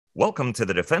Welcome to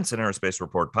the Defense and Aerospace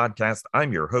Report podcast.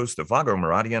 I'm your host, Vago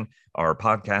Muradian. Our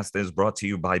podcast is brought to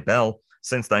you by Bell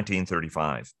since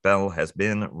 1935. Bell has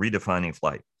been redefining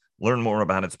flight. Learn more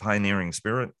about its pioneering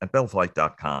spirit at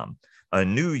bellflight.com. A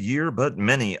new year, but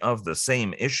many of the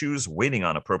same issues waiting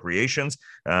on appropriations.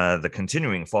 The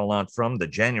continuing fallout from the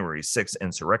January 6th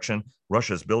insurrection.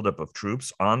 Russia's buildup of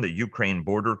troops on the Ukraine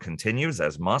border continues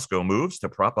as Moscow moves to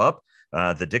prop up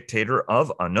the dictator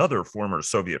of another former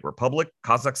Soviet republic,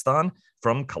 Kazakhstan,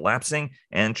 from collapsing,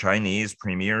 and Chinese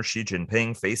Premier Xi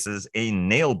Jinping faces a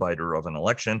nail-biter of an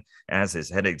election as his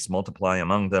headaches multiply,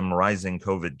 among them rising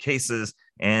COVID cases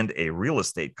and a real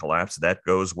estate collapse that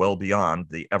goes well beyond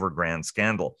the Evergrande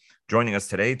scandal. Joining us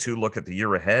today to look at the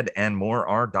year ahead and more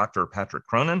are Dr. Patrick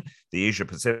Cronin, the Asia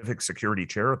Pacific Security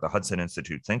Chair at the Hudson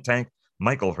Institute think tank,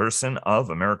 Michael Herson of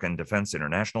American Defense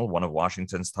International, one of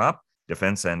Washington's top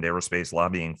defense and aerospace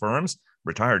lobbying firms,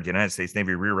 retired United States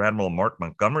Navy Rear Admiral Mark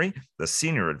Montgomery, the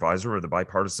senior advisor of the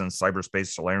bipartisan Cyberspace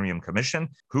Solarium Commission,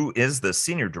 who is the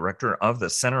senior director of the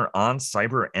Center on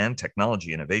Cyber and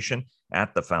Technology Innovation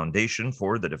at the Foundation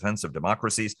for the Defense of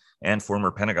Democracies, and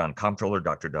former Pentagon Comptroller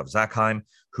Dr. Dov Zakheim,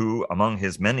 who, among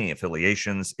his many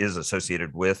affiliations, is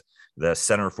associated with the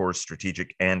Center for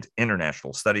Strategic and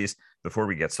International Studies. Before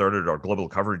we get started, our global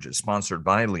coverage is sponsored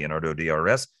by Leonardo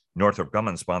DRS. Northrop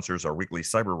Grumman sponsors our weekly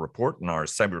cyber report and our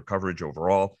cyber coverage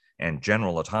overall, and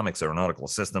General Atomics Aeronautical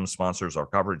Systems sponsors our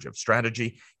coverage of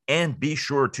strategy. And be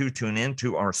sure to tune in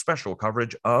to our special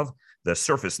coverage of the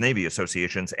Surface Navy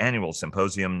Association's annual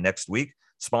symposium next week,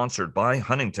 sponsored by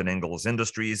Huntington Ingalls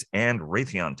Industries and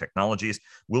Raytheon Technologies.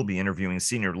 We'll be interviewing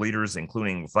senior leaders,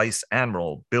 including Vice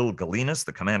Admiral Bill Galinas,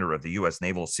 the commander of the U.S.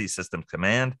 Naval Sea Systems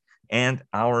Command, and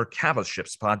our Cavas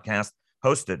Ships podcast,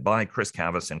 hosted by Chris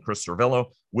Cavas and Chris Cervello,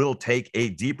 will take a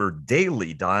deeper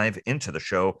daily dive into the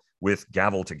show with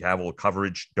gavel-to-gavel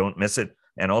coverage. Don't miss it.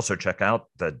 And also check out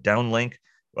the downlink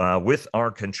with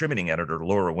our contributing editor,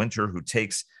 Laura Winter, who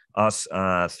takes us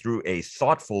through a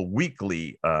thoughtful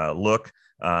weekly look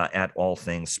at all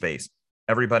things space.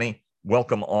 Everybody,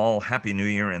 welcome all. Happy New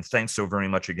Year, and thanks so very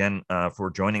much again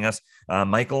for joining us.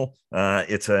 Michael,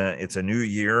 it's a new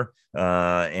year,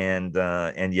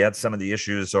 and yet some of the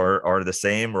issues are the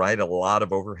same, right? A lot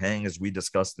of overhang, as we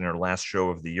discussed in our last show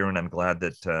of the year, and I'm glad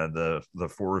that the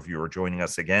four of you are joining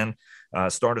us again.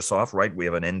 Start us off, right? We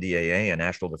have an NDAA, a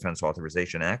National Defense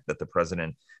Authorization Act, that the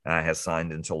president has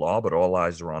signed into law, but all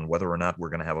eyes are on whether or not we're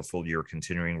going to have a full year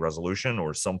continuing resolution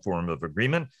or some form of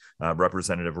agreement.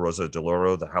 Representative Rosa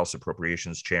DeLauro, the House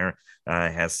Appropriations Chair,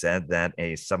 has said that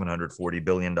a $740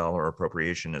 billion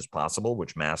appropriation is possible,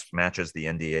 which matches the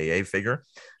NDAA figure.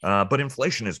 But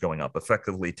inflation is going up,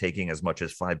 effectively taking as much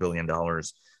as $5 billion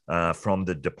from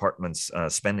the department's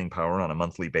spending power on a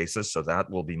monthly basis. So that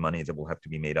will be money that will have to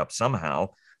be made up somehow.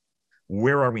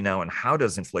 Where are we now, and how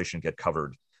does inflation get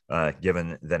covered,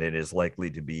 given that it is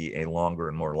likely to be a longer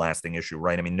and more lasting issue,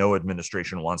 right? I mean, no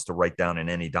administration wants to write down in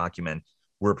any document,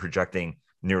 we're projecting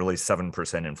nearly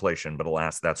 7% inflation, but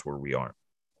alas, that's where we are.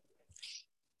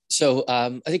 So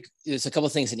I think there's a couple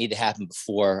of things that need to happen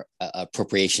before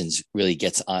appropriations really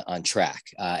gets on track.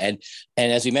 And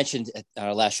as we mentioned at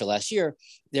our last show last year,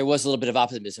 there was a little bit of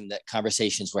optimism that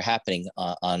conversations were happening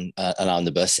on an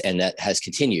omnibus, and that has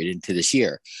continued into this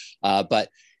year. But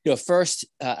first,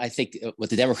 I think what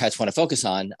the Democrats want to focus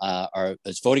on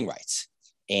is voting rights.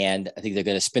 And I think they're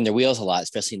going to spin their wheels a lot,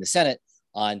 especially in the Senate,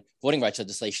 on voting rights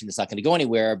legislation that's not going to go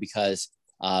anywhere because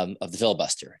of the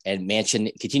filibuster. And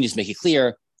Manchin continues to make it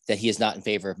clear that he is not in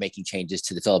favor of making changes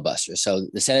to the filibuster. So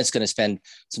the Senate's going to spend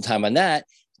some time on that.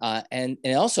 And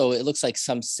also, it looks like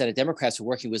some Senate Democrats are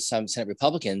working with some Senate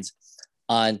Republicans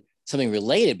on something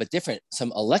related but different,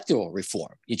 some electoral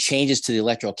reform, changes to the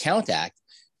Electoral Count Act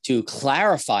to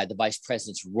clarify the vice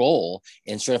president's role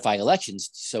in certifying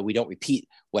elections so we don't repeat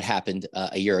what happened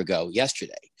a year ago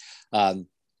yesterday. And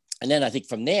then I think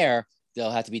from there,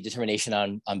 there'll have to be determination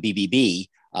on BBB,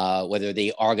 whether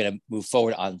they are going to move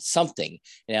forward on something.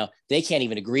 Now, they can't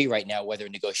even agree right now whether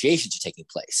negotiations are taking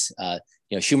place.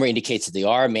 Schumer indicates that they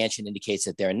are, Manchin indicates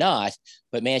that they're not,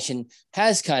 but Manchin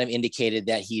has kind of indicated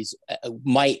that he's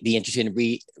might be interested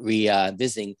in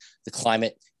revisiting the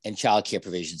climate and child care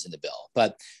provisions in the bill.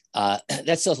 But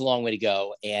that still has a long way to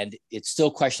go, and it's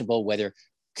still questionable whether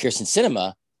Kyrsten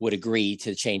Sinema would agree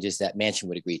to the changes that Manchin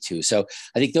would agree to. So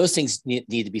I think those things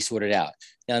need to be sorted out.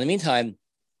 Now, in the meantime,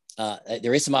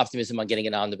 there is some optimism on getting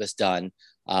an omnibus done,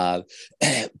 but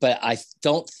I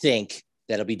don't think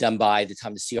that'll be done by the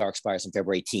time the CR expires on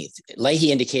February 18th.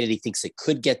 Leahy indicated he thinks it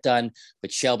could get done,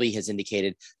 but Shelby has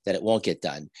indicated that it won't get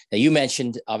done. Now, you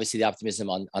mentioned, obviously, the optimism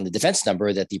on the defense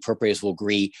number, that the appropriators will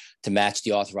agree to match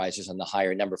the authorizers on the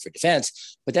higher number for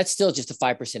defense, but that's still just a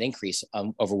 5% increase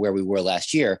over where we were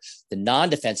last year. The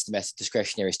non-defense domestic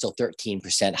discretionary is still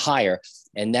 13% higher,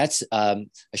 and that's a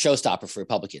showstopper for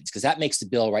Republicans, because that makes the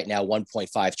bill right now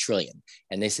 $1.5 trillion.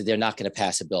 And they said they're not going to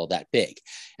pass a bill that big.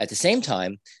 At the same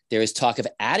time, there is talk of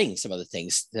adding some other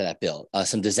things to that bill,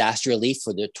 some disaster relief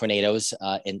for the tornadoes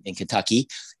in Kentucky.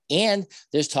 And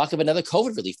there's talk of another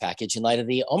COVID relief package in light of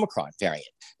the Omicron variant,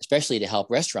 especially to help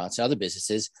restaurants and other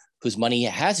businesses whose money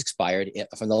has expired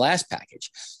from the last package.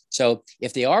 So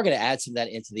if they are going to add some of that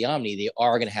into the Omni, they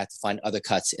are going to have to find other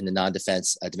cuts in the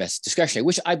non-defense domestic discretionary,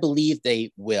 which I believe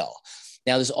they will.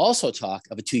 Now, there's also talk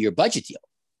of a 2-year budget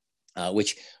deal,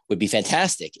 which would be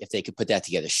fantastic if they could put that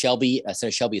together.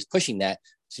 Senator Shelby is pushing that,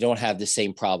 so you don't have the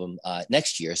same problem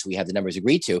next year. So we have the numbers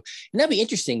agreed to. And that'd be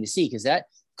interesting to see, because that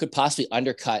could possibly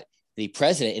undercut the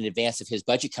president in advance of his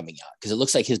budget coming out, because it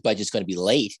looks like his budget is going to be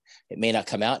late. It may not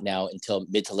come out now until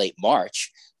mid to late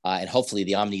March. And hopefully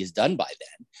the Omni is done by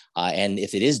then. And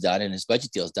if it is done and his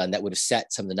budget deal is done, that would have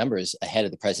set some of the numbers ahead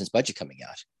of the president's budget coming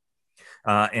out.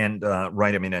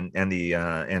 Right. I mean,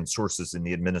 and sources in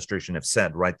the administration have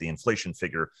said, right, the inflation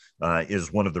figure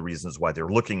is one of the reasons why they're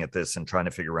looking at this and trying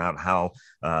to figure out how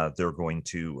they're going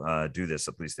to do this.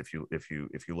 At least if you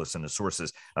listen to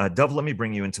sources. Dov, let me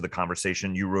bring you into the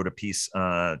conversation. You wrote a piece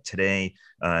today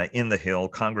in The Hill.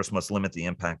 Congress must limit the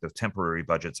impact of temporary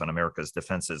budgets on America's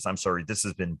defenses. I'm sorry, this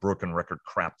has been broken record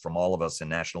crap from all of us in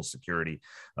national security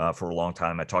for a long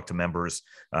time. I talked to members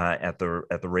at the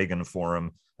Reagan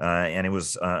Forum. And it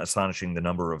was astonishing the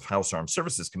number of House Armed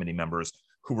Services Committee members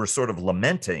who were sort of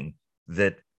lamenting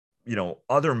that,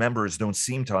 other members don't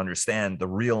seem to understand the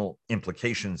real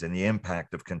implications and the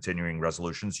impact of continuing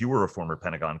resolutions. You were a former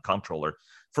Pentagon comptroller.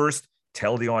 First,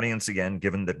 tell the audience again,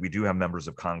 given that we do have members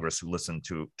of Congress who listen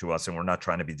to us, and we're not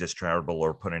trying to be discharitable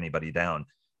or put anybody down,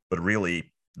 but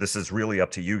really, this is really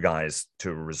up to you guys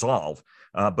to resolve.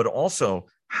 But also,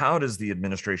 how does the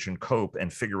administration cope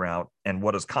and figure out, and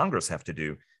what does Congress have to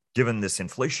do, given this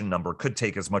inflation number could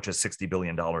take as much as $60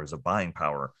 billion of buying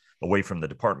power away from the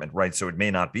department, right? So it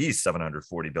may not be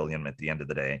 $740 billion at the end of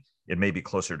the day. It may be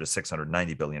closer to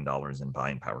 $690 billion in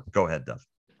buying power. Go ahead, Dov.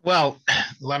 Well,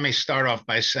 let me start off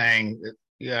by saying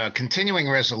that continuing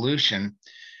resolution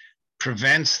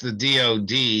prevents the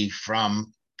DOD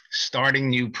from starting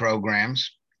new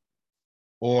programs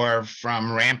or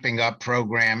from ramping up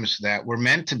programs that were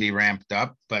meant to be ramped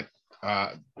up, but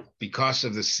because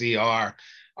of the CR,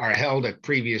 are held at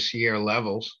previous year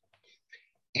levels.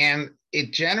 And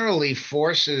it generally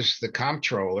forces the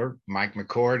comptroller, Mike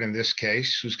McCord in this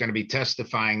case, who's going to be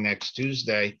testifying next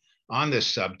Tuesday on this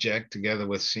subject, together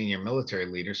with senior military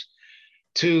leaders,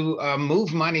 to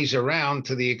move monies around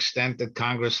to the extent that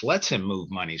Congress lets him move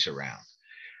monies around.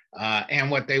 And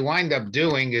what they wind up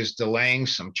doing is delaying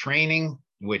some training,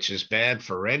 which is bad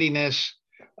for readiness,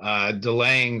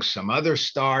 delaying some other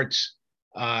starts,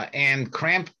 and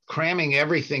cramming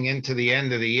everything into the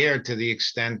end of the year to the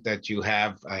extent that you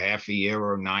have a half a year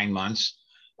or 9 months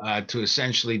to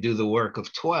essentially do the work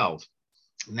of 12.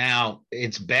 Now,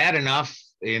 it's bad enough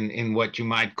in what you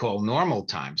might call normal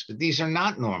times, but these are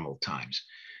not normal times.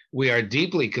 We are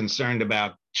deeply concerned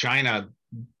about China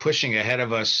pushing ahead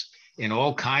of us in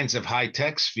all kinds of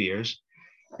high-tech spheres.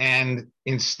 And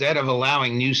instead of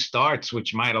allowing new starts,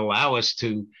 which might allow us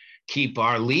to keep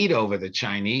our lead over the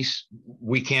Chinese,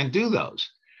 we can't do those.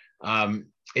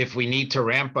 If we need to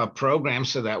ramp up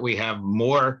programs so that we have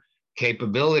more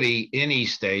capability in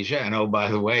East Asia, and oh,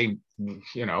 by the way,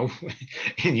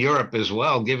 in Europe as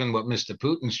well, given what Mr.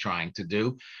 Putin's trying to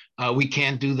do, we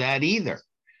can't do that either.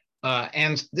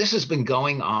 And this has been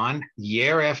going on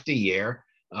year after year.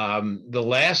 The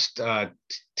last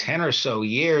 10 or so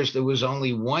years, there was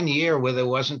only 1 year where there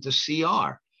wasn't a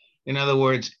CR. In other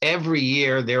words, every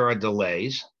year there are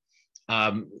delays.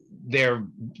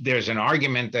 There's an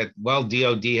argument that, well,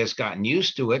 DOD has gotten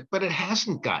used to it, but it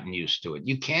hasn't gotten used to it.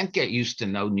 You can't get used to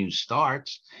no new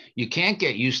starts. You can't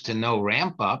get used to no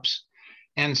ramp ups.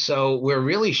 And so we're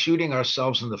really shooting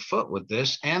ourselves in the foot with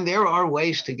this, and there are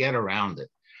ways to get around it.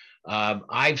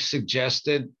 I've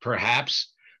suggested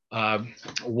perhaps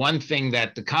one thing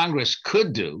that the Congress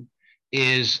could do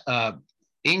is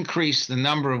increase the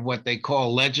number of what they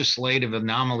call legislative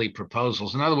anomaly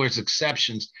proposals. In other words,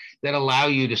 exceptions that allow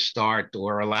you to start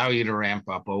or allow you to ramp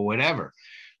up or whatever.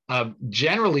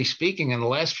 Generally speaking, in the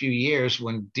last few years,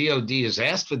 when DOD has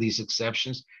asked for these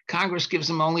exceptions, Congress gives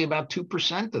them only about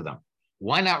 2% of them.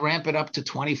 Why not ramp it up to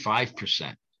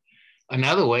 25%?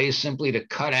 Another way is simply to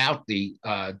cut out the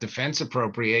defense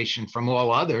appropriation from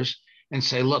all others and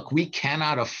say, look, we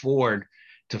cannot afford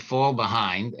to fall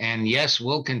behind. And yes,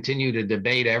 we'll continue to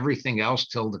debate everything else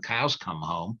till the cows come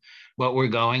home, but we're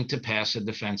going to pass a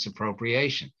defense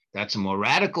appropriation. That's a more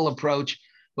radical approach,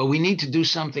 but we need to do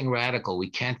something radical. We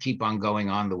can't keep on going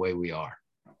on the way we are.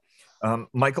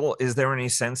 Michael, is there any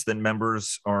sense that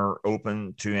members are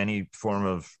open to any form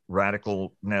of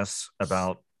radicalness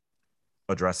about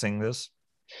addressing this?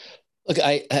 Look,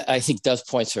 I think Doug's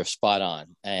points are spot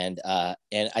on, and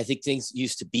I think things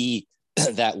used to be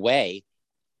that way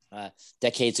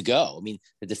decades ago. I mean,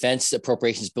 the defense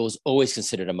appropriations bill was always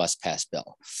considered a must-pass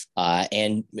bill,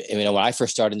 and when I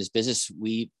first started in this business,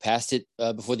 we passed it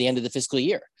before the end of the fiscal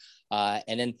year.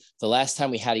 And then the last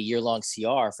time we had a year-long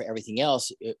CR for everything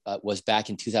else was back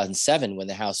in 2007 when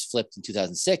the House flipped in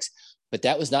 2006. But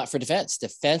that was not for defense.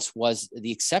 Defense was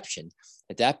the exception.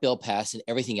 That bill passed and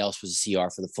everything else was a CR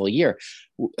for the full year.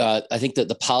 I think that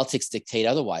the politics dictate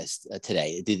otherwise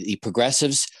today. The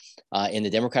progressives in the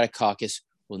Democratic caucus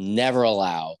will never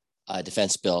allow a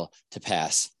defense bill to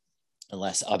pass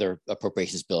unless other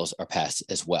appropriations bills are passed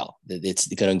as well. It's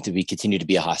going to continue to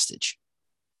be a hostage.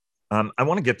 I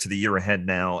want to get to the year ahead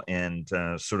now and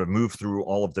sort of move through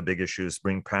all of the big issues,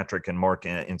 bring Patrick and Mark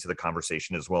into the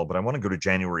conversation as well. But I want to go to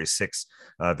January 6th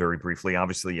very briefly.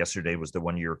 Obviously, yesterday was the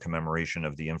one-year commemoration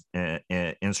of the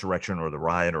insurrection or the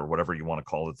riot or whatever you want to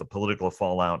call it. The political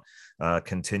fallout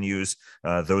continues.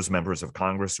 Those members of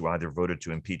Congress who either voted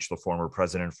to impeach the former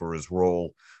president for his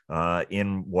role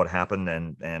in what happened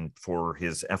and for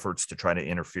his efforts to try to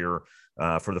interfere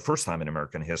for the first time in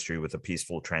American history with a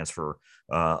peaceful transfer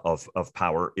of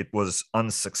power. It was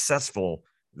unsuccessful.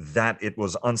 That it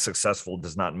was unsuccessful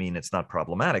does not mean it's not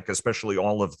problematic, especially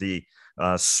all of the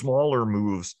smaller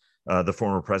moves the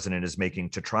former president is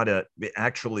making to try to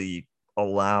actually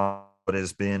allow what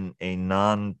has been a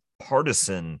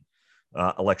nonpartisan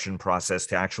election process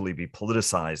to actually be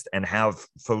politicized and have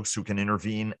folks who can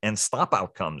intervene and stop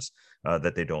outcomes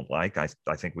that they don't like. I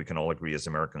think we can all agree as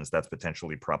Americans that's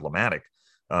potentially problematic.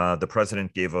 The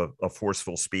president gave a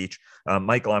forceful speech.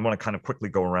 Michael, I want to kind of quickly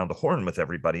go around the horn with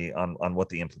everybody on what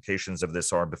the implications of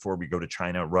this are before we go to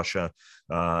China, Russia,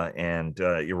 and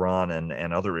Iran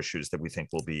and other issues that we think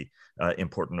will be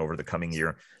important over the coming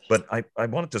year. But I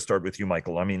wanted to start with you,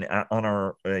 Michael. I mean, on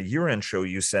our year-end show,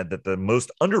 you said that the most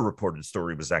underreported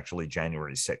story was actually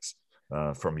January 6th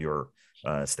from your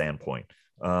standpoint.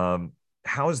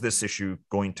 How is this issue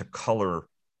going to color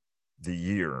the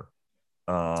year?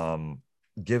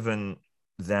 Given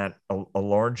that a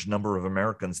large number of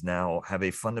Americans now have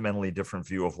a fundamentally different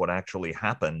view of what actually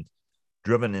happened,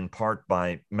 driven in part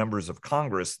by members of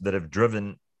Congress that have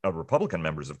driven Republican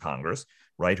members of Congress,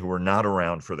 right, who were not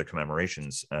around for the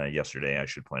commemorations yesterday, I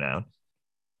should point out.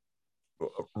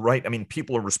 Right. I mean,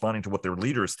 people are responding to what their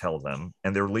leaders tell them,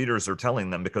 and their leaders are telling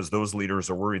them because those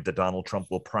leaders are worried that Donald Trump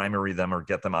will primary them or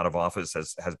get them out of office,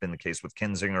 as has been the case with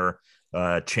Kinzinger,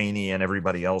 Cheney, and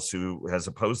everybody else who has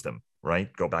opposed them.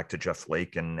 Right. Go back to Jeff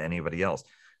Flake and anybody else.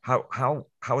 How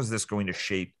is this going to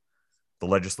shape the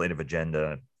legislative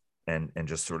agenda and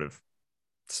just sort of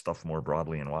stuff more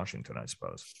broadly in Washington, I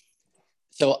suppose?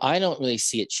 So I don't really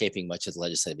see it shaping much of the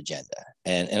legislative agenda.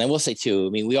 And I will say, too, I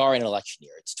mean, we are in an election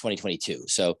year. It's 2022.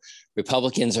 So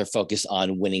Republicans are focused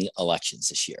on winning elections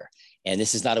this year. And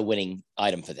this is not a winning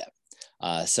item for them.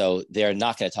 So they're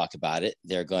not going to talk about it.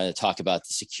 They're going to talk about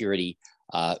the security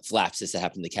lapses that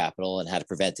happened in the Capitol and how to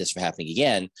prevent this from happening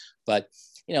again. But,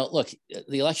 you know, look,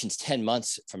 the election's 10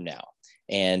 months from now.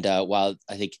 And while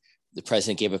I think the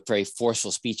president gave a very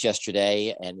forceful speech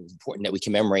yesterday, and it's important that we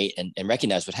commemorate and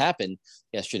recognize what happened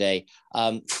yesterday.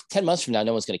 10 months from now,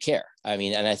 no one's going to care. I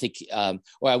mean, and I think,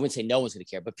 or I wouldn't say no one's going to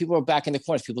care, but people are back in the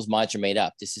corners. People's minds are made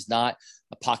up. This is not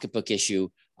a pocketbook issue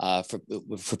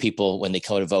for people when they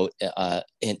come to vote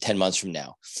in 10 months from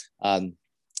now. And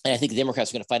I think the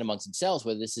Democrats are going to fight amongst themselves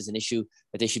whether this is an issue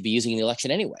that they should be using in the election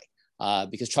anyway.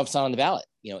 Because Trump's not on the ballot,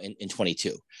 you know, in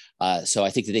 22. So I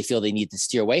think that they feel they need to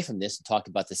steer away from this and talk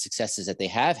about the successes that they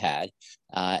have had.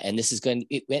 And this is and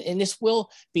this will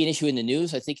be an issue in the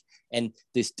news, I think. And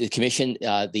the commission,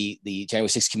 the January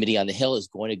 6th committee on the Hill is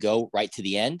going to go right to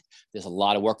the end. There's a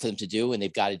lot of work for them to do, and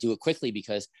they've got to do it quickly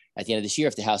because at the end of this year,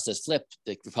 if the House does flip,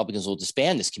 the Republicans will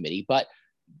disband this committee. But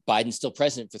Biden's still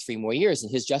president for 3 more years,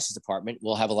 and his Justice Department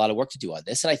will have a lot of work to do on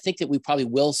this. And I think that we probably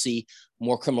will see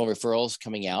more criminal referrals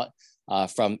coming out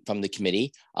from the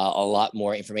committee, a lot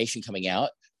more information coming out.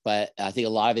 But I think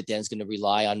a lot of it then is going to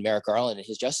rely on Merrick Garland and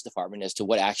his Justice Department as to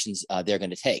what actions they're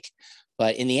going to take.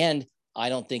 But in the end, I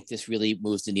don't think this really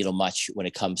moves the needle much when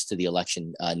it comes to the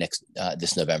election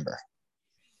this November.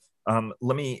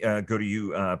 Let me go to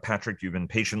you, Patrick. You've been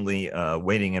patiently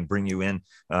waiting and bring you in.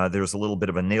 There's a little bit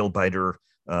of a nail biter.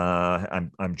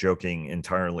 I'm joking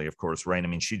entirely, of course, right? I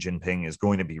mean, Xi Jinping is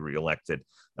going to be reelected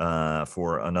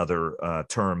for another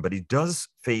term, but he does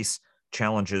face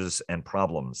challenges and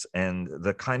problems, and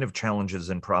the kind of challenges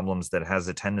and problems that has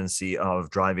a tendency of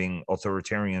driving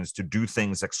authoritarians to do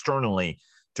things externally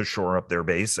to shore up their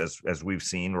base, as we've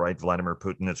seen, right? Vladimir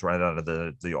Putin, it's right out of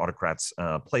the autocrat's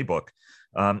playbook.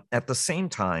 At the same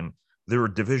time, there are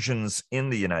divisions in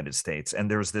the United States, and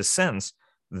there's this sense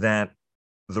that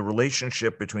the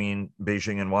relationship between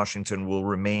Beijing and Washington will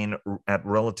remain at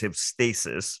relative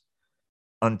stasis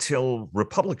until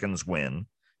Republicans win,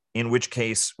 in which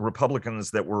case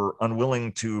Republicans that were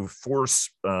unwilling to force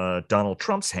Donald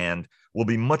Trump's hand will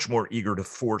be much more eager to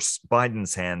force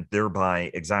Biden's hand,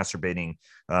 thereby exacerbating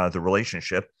the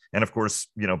relationship. And of course,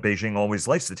 Beijing always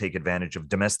likes to take advantage of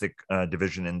domestic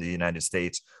division in the United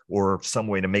States or some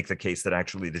way to make the case that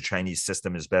actually the Chinese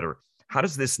system is better. How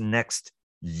does this next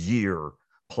year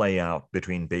play out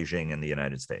between Beijing and the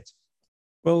United States?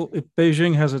 Well, if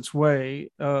Beijing has its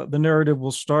way, the narrative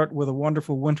will start with a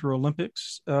wonderful Winter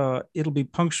Olympics. It'll be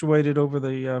punctuated over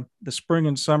the spring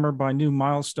and summer by new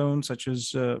milestones such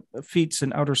as feats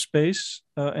in outer space,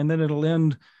 and then it'll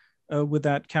end with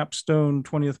that capstone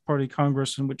 20th Party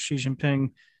Congress in which Xi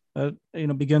Jinping,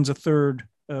 begins a third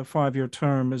 5-year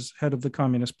term as head of the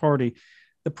Communist Party.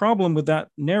 The problem with that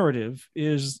narrative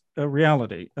is a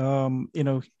reality.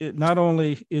 It not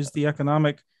only is the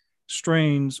economic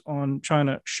strains on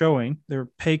China showing, there are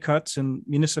pay cuts in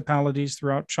municipalities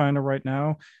throughout China right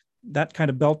now. That kind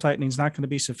of belt tightening is not going to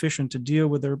be sufficient to deal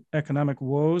with their economic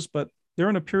woes, but they're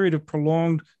in a period of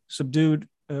prolonged, subdued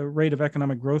rate of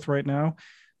economic growth right now.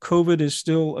 COVID is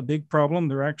still a big problem.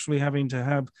 They're actually having to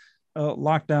have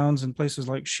lockdowns in places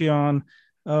like Xi'an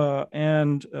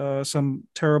and some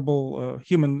terrible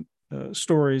human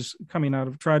stories coming out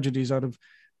of tragedies out of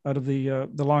the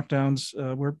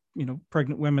lockdowns where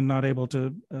pregnant women not able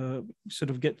to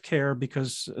sort of get care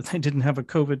because they didn't have a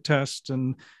COVID test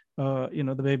and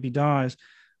the baby dies.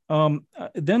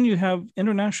 Then you have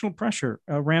international pressure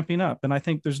ramping up, and I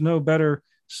think there's no better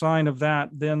sign of that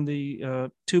than the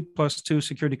 2+2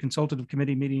 Security Consultative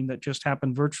Committee meeting that just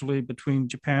happened virtually between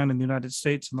Japan and the United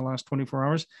States in the last 24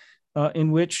 hours,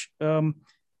 in which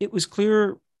it was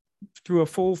clear through a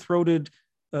full-throated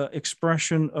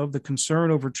expression of the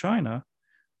concern over China,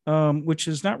 which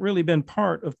has not really been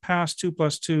part of past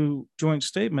 2+2 joint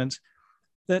statements,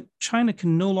 that China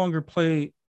can no longer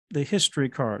play the history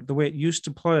card the way it used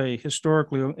to play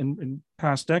historically in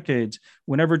past decades.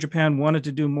 Whenever Japan wanted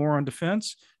to do more on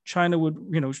defense, China would,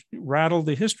 rattle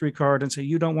the history card and say,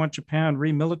 you don't want Japan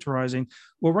remilitarizing.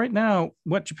 Well, right now,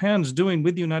 what Japan's doing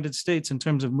with the United States in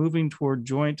terms of moving toward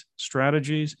joint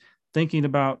strategies, thinking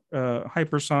about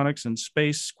hypersonics and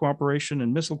space cooperation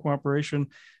and missile cooperation,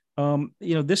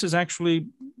 this is actually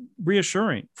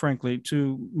reassuring, frankly,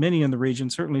 to many in the region,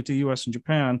 certainly to the U.S. and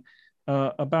Japan,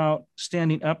 about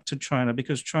standing up to China,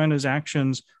 because China's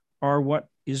actions are what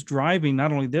is driving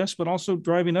not only this, but also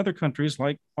driving other countries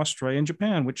like Australia and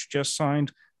Japan, which just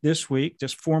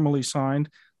formally signed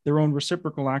their own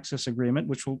reciprocal access agreement,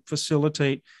 which will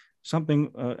facilitate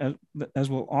something as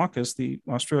will AUKUS, the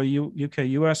Australia, UK,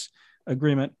 US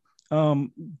agreement,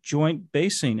 joint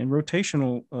basing and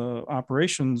rotational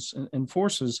operations and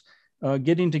forces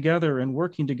getting together and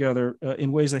working together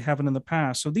in ways they haven't in the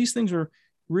past. So these things are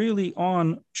really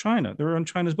on China. They're on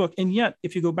China's book. And yet,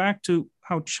 if you go back to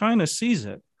how China sees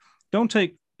it, don't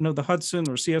take the Hudson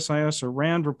or CSIS or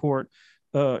RAND report,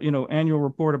 annual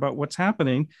report about what's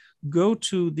happening. Go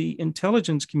to the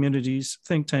intelligence community's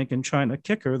think tank in China,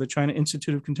 KICR, the China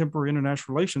Institute of Contemporary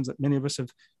International Relations, that many of us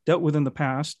have dealt with in the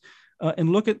past,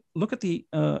 and look at the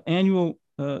annual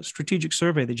strategic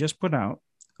survey they just put out,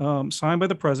 signed by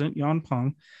the president, Yan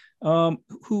Peng,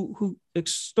 who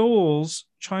extols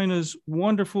China's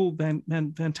wonderful,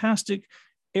 fantastic,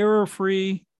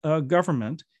 error-free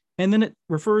government, and then it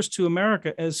refers to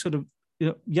America as sort of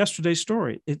yesterday's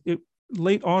story.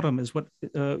 Late autumn is what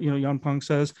Yan Peng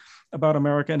says about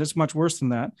America, and it's much worse than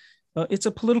that. It's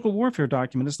a political warfare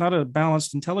document. It's not a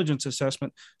balanced intelligence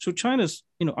assessment. So China's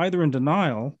either in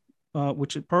denial,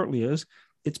 which it partly is,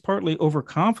 it's partly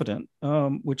overconfident,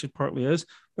 which it partly is,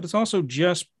 but it's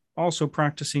also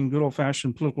practicing good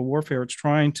old-fashioned political warfare. It's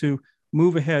trying to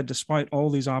move ahead despite all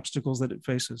these obstacles that it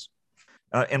faces.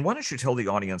 And why don't you tell the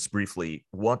audience briefly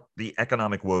what the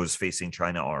economic woes facing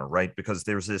China are, right? Because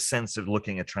there's this sense of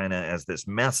looking at China as this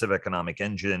massive economic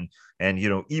engine, and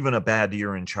even a bad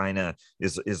year in China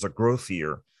is a growth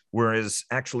year, whereas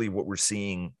actually what we're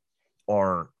seeing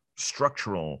are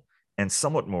structural and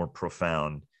somewhat more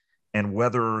profound and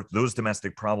whether those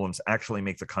domestic problems actually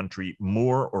make the country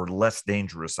more or less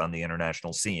dangerous on the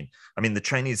international scene. I mean, the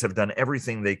Chinese have done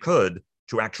everything they could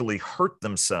to actually hurt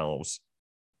themselves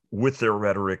with their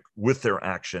rhetoric, with their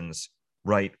actions,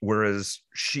 right? Whereas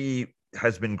Xi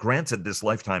has been granted this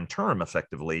lifetime term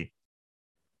effectively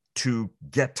to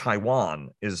get Taiwan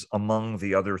is among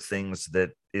the other things that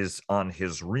is on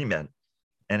his remit.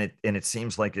 And it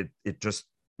seems like it just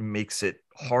makes it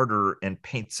harder and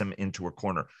paints him into a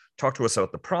corner. Talk to us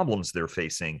about the problems they're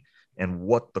facing and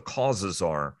what the causes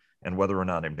are and whether or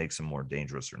not it makes them more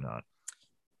dangerous or not.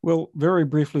 Well, very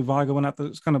briefly, Vago, and at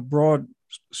this kind of broad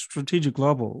strategic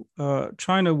level,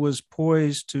 China was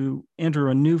poised to enter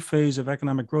a new phase of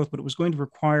economic growth, but it was going to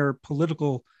require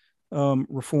political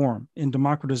reform and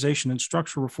democratization and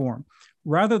structural reform.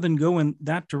 Rather than go in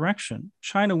that direction,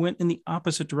 China went in the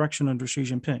opposite direction under Xi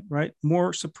Jinping, right?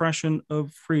 More suppression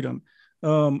of freedom,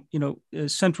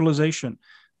 centralization,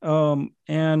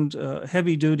 and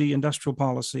heavy-duty industrial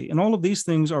policy. And all of these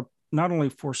things are not only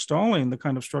forestalling the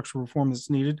kind of structural reform that's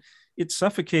needed, it's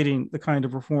suffocating the kind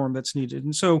of reform that's needed.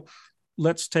 And so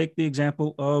let's take the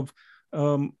example of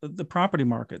the property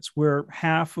markets, where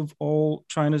half of all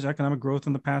China's economic growth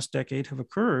in the past decade have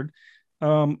occurred.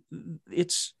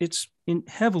 It's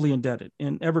heavily indebted,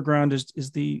 and Evergrande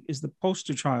is the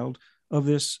poster child of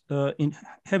this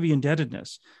heavy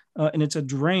indebtedness, and it's a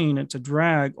drain, it's a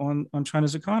drag on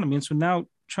China's economy. And so now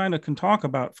China can talk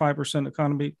about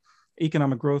 5%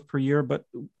 economic growth per year, but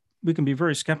we can be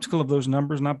very skeptical of those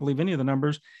numbers, not believe any of the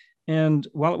numbers. And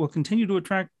while it will continue to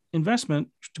attract investment,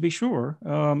 to be sure,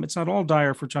 it's not all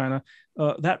dire for China.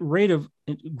 That rate of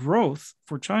growth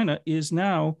for China is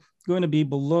now going to be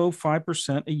below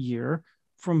 5% a year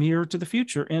from here to the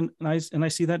future. And I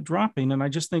see that dropping. And I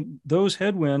just think those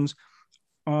headwinds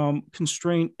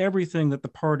constrain everything that the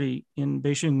party in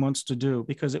Beijing wants to do,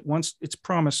 because it's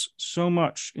promised so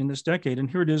much in this decade. And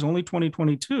here it is, only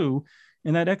 2022,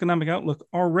 and that economic outlook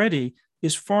already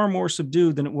is far more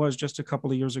subdued than it was just a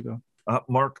couple of years ago.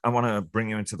 Mark, I want to bring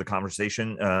you into the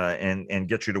conversation and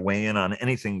get you to weigh in on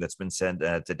anything that's been said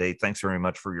today. Thanks very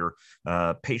much for your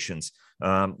patience.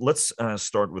 Let's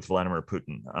start with Vladimir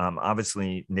Putin.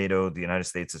 Obviously, NATO, the United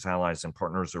States, its allies and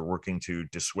partners are working to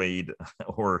dissuade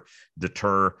or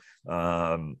deter,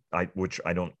 which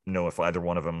I don't know if either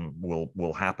one of them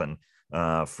will happen.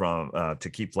 To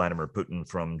keep Vladimir Putin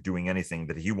from doing anything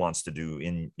that he wants to do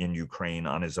in Ukraine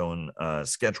on his own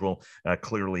schedule.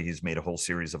 Clearly, he's made a whole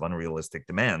series of unrealistic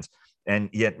demands. And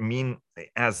yet,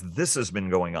 as this has been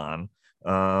going on,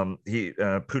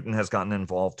 Putin has gotten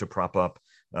involved to prop up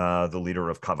the leader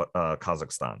of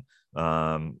Kazakhstan.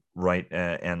 Right.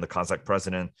 And the Kazakh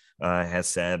president has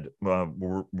said,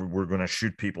 we're going to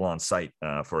shoot people on sight,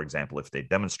 for example, if they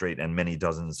demonstrate, and many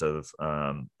dozens of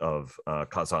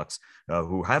Kazakhs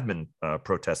who have been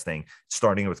protesting,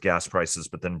 starting with gas prices,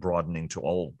 but then broadening to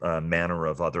all manner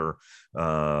of other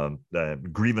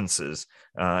grievances.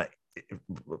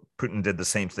 Putin did the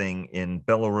same thing in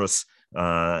Belarus.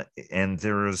 And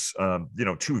there's,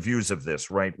 two views of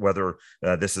this, right? Whether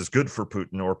this is good for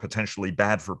Putin or potentially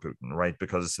bad for Putin, right?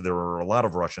 Because there are a lot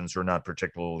of Russians who are not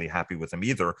particularly happy with him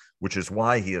either, which is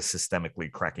why he is systemically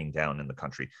cracking down in the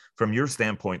country. From your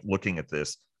standpoint, looking at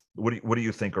this, what do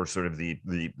you think are sort of the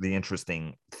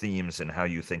interesting themes and how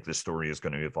you think this story is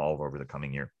going to evolve over the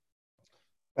coming year?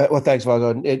 Well, thanks,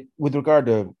 Vago. With regard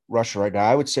to Russia right now,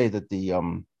 I would say that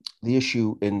the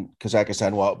issue in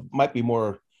Kazakhstan, while it might be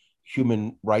more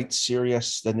human rights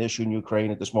serious than the issue in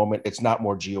Ukraine at this moment, it's not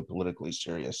more geopolitically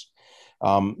serious.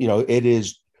 It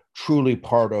is truly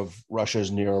part of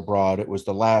Russia's near abroad. It was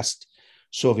the last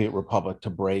Soviet republic to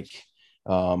break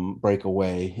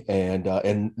away,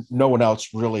 and no one else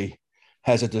really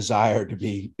has a desire to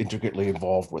be intricately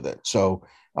involved with it. So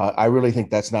I really think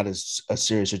that's not as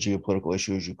serious a geopolitical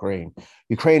issue as Ukraine.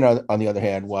 Ukraine, on the other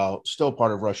hand, while still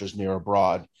part of Russia's near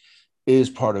abroad, is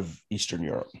part of Eastern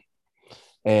Europe.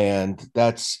 And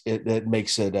that's it. It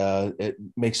makes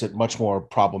it much more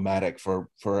problematic for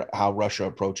how Russia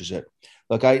approaches it.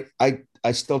 Look,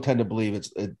 I still tend to believe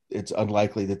it's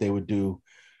unlikely that they would do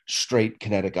straight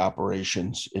kinetic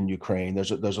operations in Ukraine.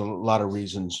 There's a lot of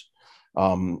reasons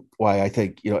why I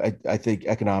think I think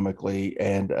economically,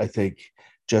 and I think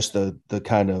just the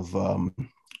kind of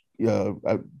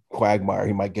quagmire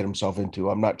he might get himself into.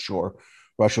 I'm not sure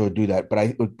Russia would do that, but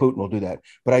Putin will do that.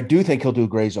 But I do think he'll do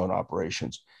gray zone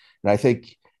operations. And I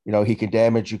think, he can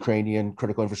damage Ukrainian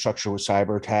critical infrastructure with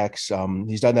cyber attacks.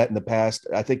 He's done that in the past.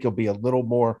 I think he'll be a little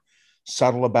more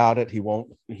subtle about it.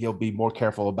 He'll be more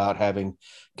careful about having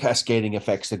cascading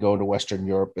effects that go into Western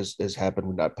Europe, as happened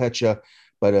with NotPetya.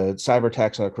 but cyber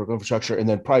attacks on our critical infrastructure, and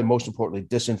then probably most importantly,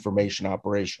 disinformation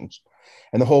operations.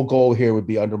 And the whole goal here would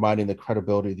be undermining the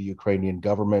credibility of the Ukrainian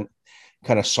government,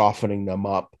 kind of softening them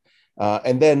up.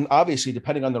 And then obviously,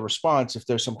 depending on the response, if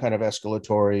there's some kind of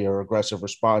escalatory or aggressive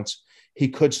response, he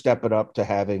could step it up to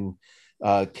having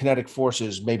kinetic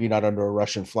forces, maybe not under a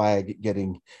Russian flag,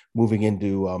 moving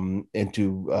into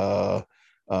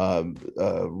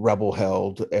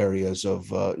rebel-held areas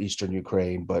of eastern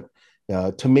Ukraine. But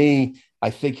to me, I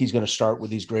think he's going to start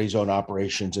with these gray zone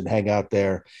operations and hang out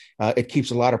there. It keeps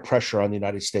a lot of pressure on the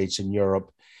United States and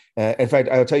Europe. In fact,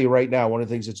 I'll tell you right now, one of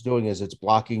the things it's doing is it's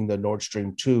blocking the Nord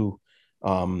Stream 2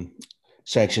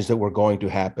 sanctions that were going to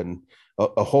happen.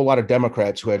 A whole lot of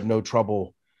Democrats who had no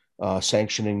trouble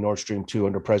sanctioning Nord Stream 2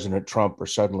 under President Trump are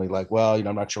suddenly like, well,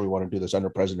 I'm not sure we want to do this under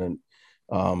President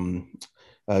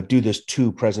do this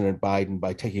to President Biden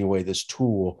by taking away this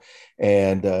tool.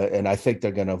 And I think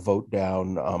they're going to vote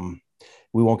down.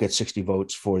 We won't get 60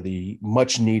 votes for the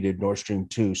much needed Nord Stream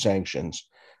 2 sanctions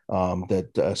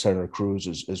that Senator Cruz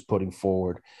is putting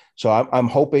forward. So I'm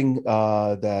hoping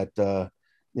that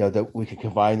we can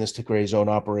combine this to gray zone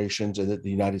operations, and that the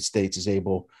United States is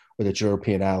able, with its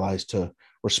European allies, to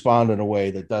respond in a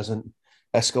way that doesn't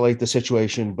escalate the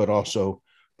situation, but also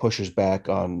pushes back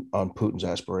on Putin's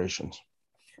aspirations.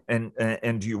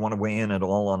 And do you want to weigh in at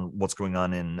all on what's going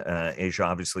on in Asia?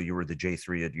 Obviously, you were the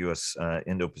J3 at U.S.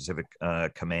 Indo-Pacific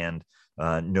Command.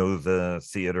 Know the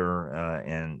theater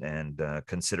and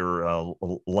consider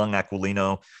Lung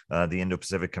Aquilino, the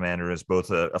Indo-Pacific commander, as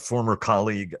both a former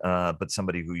colleague, but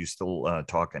somebody who you still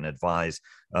talk and advise.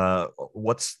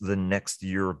 What's the next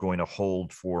year going to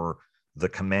hold for the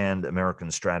command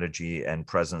American strategy and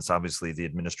presence? Obviously, the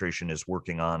administration is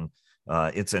working on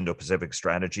its Indo-Pacific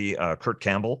strategy. Kurt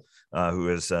Campbell, who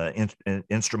is an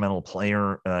instrumental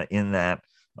player in that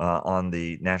on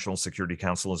the National Security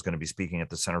Council, is going to be speaking at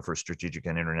the Center for Strategic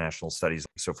and International Studies.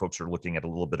 So folks are looking at a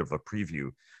little bit of a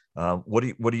preview.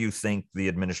 What do you think the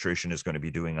administration is going to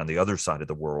be doing on the other side of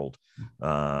the world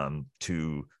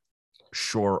to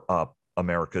shore up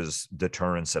America's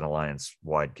deterrence and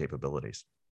alliance-wide capabilities?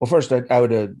 Well, first, I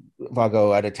would,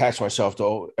 Vago, I'd attach myself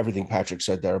to everything Patrick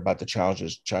said there about the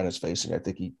challenges China's facing. I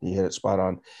think he hit it spot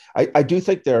on. I do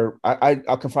think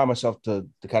I'll confine myself to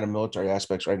the kind of military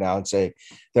aspects right now and say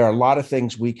there are a lot of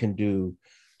things we can do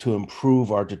to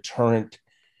improve our deterrent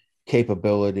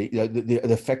capability, the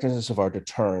effectiveness of our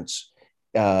deterrence,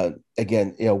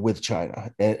 again, with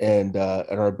China and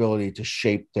our ability to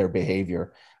shape their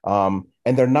behavior. And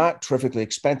they're not terrifically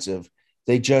expensive.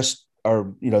 They just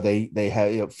are, they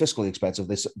have fiscally expensive.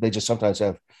 They just sometimes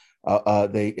have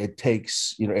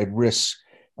it risks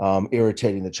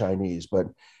irritating the Chinese. But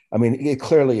I mean,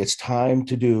 clearly it's time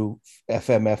to do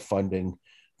FMF funding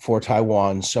for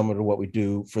Taiwan, similar to what we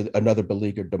do for another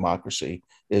beleaguered democracy,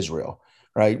 Israel.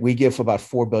 Right? We give about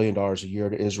 $4 billion a year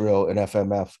to Israel in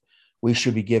FMF. We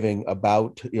should be giving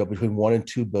about between $1 and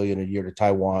 $2 billion a year to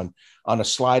Taiwan on a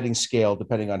sliding scale,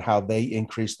 depending on how they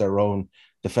increase their own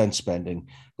defense spending.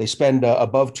 They spend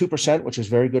above 2%, which is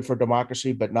very good for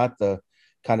democracy, but not the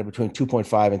kind of between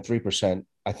 2.5 and 3%.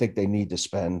 I think they need to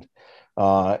spend.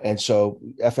 And so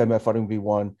FMF funding would be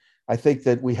one. I think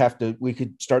that we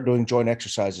could start doing joint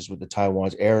exercises with the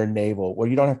Taiwans, air and naval, where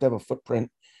you don't have to have a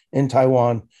footprint in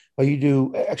Taiwan, but you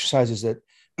do exercises that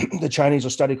the Chinese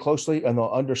will study closely and they'll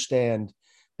understand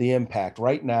the impact.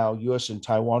 Right now, U.S. and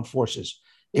Taiwan forces,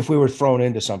 if we were thrown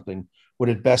into something, would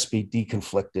at best be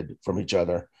deconflicted from each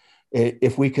other.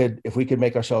 If we could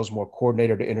make ourselves more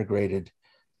coordinated or integrated,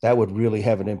 that would really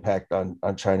have an impact on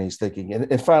Chinese thinking.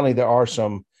 And finally, there are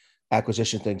some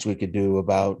acquisition things we could do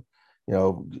about,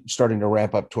 starting to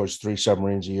ramp up towards 3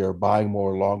 submarines a year, buying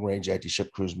more long-range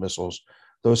anti-ship cruise missiles,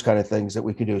 those kind of things that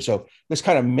we could do. So this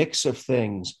kind of mix of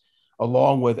things,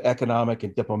 along with economic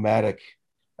and diplomatic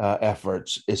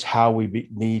efforts, is how we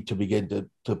need to begin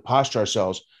to posture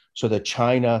ourselves so that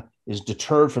China is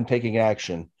deterred from taking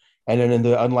action. And then in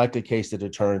the unlikely case that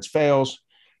deterrence fails,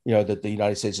 that the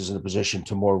United States is in a position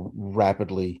to more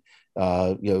rapidly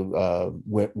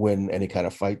win any kind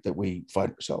of fight that we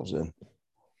find ourselves in.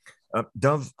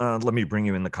 Dov, let me bring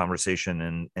you in the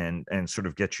conversation and sort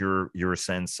of get your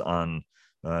sense on,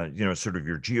 sort of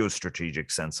your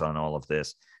geostrategic sense on all of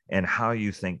this and how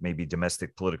you think maybe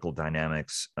domestic political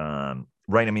dynamics,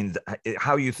 right? I mean,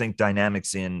 how you think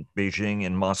dynamics in Beijing,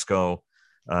 in Moscow,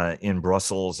 in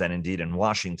Brussels, and indeed in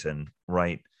Washington,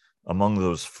 right, among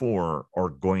those four are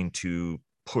going to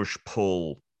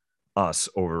pull us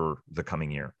over the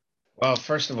coming year? Well,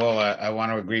 first of all, I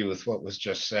want to agree with what was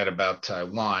just said about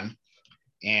Taiwan,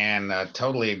 and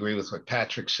totally agree with what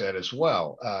Patrick said as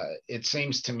well. It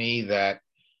seems to me that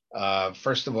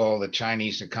First of all, the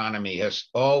Chinese economy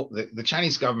the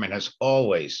Chinese government has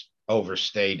always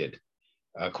overstated,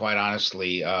 quite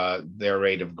honestly, their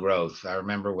rate of growth. I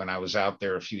remember when I was out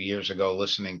there a few years ago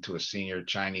listening to a senior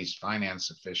Chinese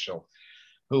finance official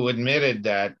who admitted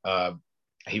that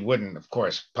he wouldn't, of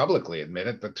course, publicly admit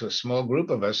it, but to a small group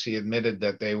of us, he admitted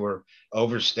that they were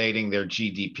overstating their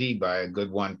GDP by a good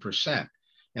 1%.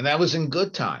 And that was in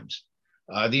good times.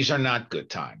 These are not good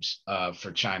times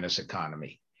for China's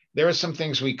economy. There are some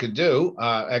things we could do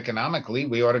economically.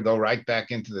 We ought to go right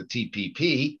back into the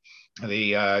TPP,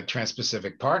 the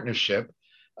Trans-Pacific Partnership,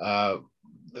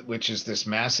 which is this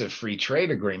massive free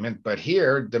trade agreement. But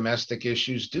here, domestic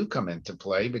issues do come into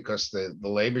play because the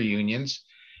labor unions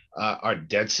are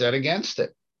dead set against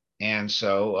it. And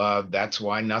so that's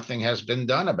why nothing has been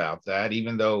done about that,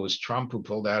 even though it was Trump who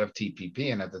pulled out of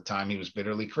TPP. And at the time, he was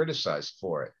bitterly criticized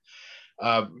for it.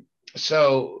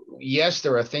 So, yes,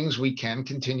 there are things we can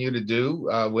continue to do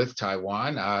with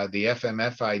Taiwan. The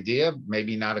FMF idea,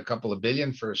 maybe not a couple of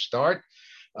billion for a start,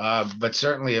 but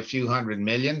certainly a few $100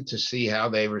 million to see how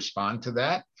they respond to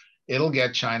that. It'll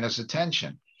get China's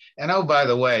attention. And oh, by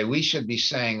the way, we should be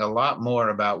saying a lot more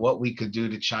about what we could do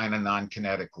to China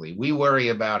non-kinetically. We worry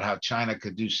about how China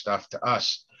could do stuff to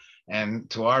us and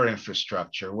to our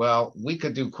infrastructure. Well, we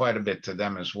could do quite a bit to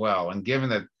them as well. And given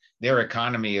that their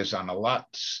economy is on a lot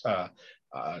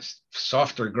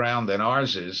softer ground than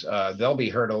ours is, they'll be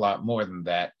hurt a lot more than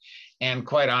that. And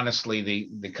quite honestly,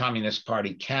 the Communist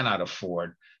Party cannot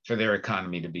afford for their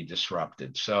economy to be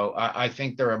disrupted. So I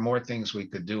think there are more things we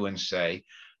could do and say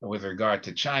with regard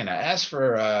to China. As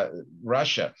for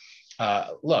Russia,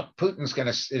 look, Putin's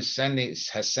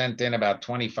has sent in about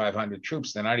 2,500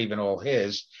 troops. They're not even all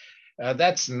his.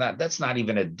 That's not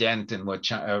even a dent in what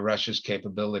Russia's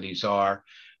capabilities are.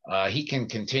 He can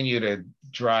continue to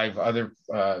drive other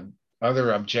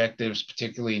objectives,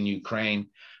 particularly in Ukraine,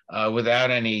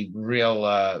 without any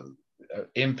real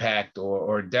impact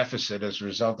or deficit as a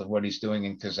result of what he's doing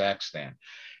in Kazakhstan.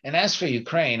 And as for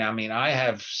Ukraine, I mean, I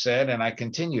have said, and I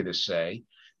continue to say,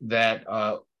 that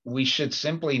we should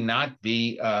simply not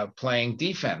be playing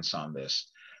defense on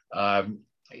this.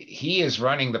 He is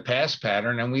running the pass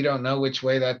pattern, and we don't know which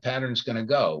way that pattern is going to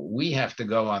go. We have to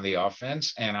go on the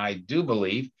offense, and I do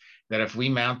believe that if we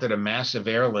mounted a massive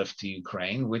airlift to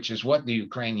Ukraine, which is what the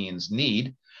Ukrainians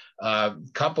need,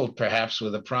 coupled perhaps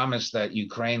with a promise that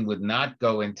Ukraine would not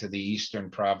go into the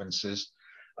eastern provinces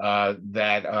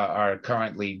that are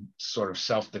currently sort of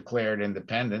self-declared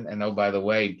independent. And oh, by the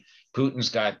way, Putin's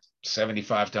got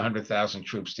 75 to 100,000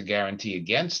 troops to guarantee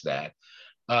against that.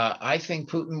 I think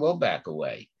Putin will back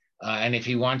away. And if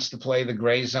he wants to play the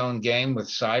gray zone game with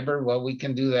cyber, well, we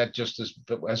can do that just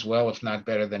as well, if not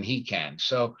better than he can.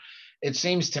 So it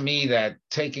seems to me that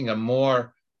taking a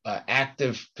more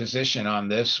active position on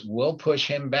this will push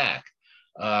him back.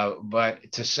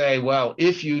 But to say, well,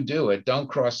 if you do it, don't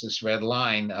cross this red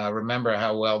line. Remember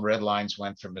how well red lines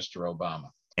went for Mr. Obama.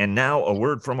 And now a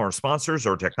word from our sponsors.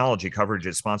 Our technology coverage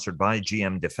is sponsored by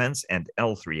GM Defense, and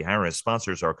L3Harris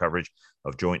sponsors our coverage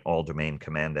of Joint All-Domain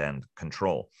Command and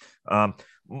Control.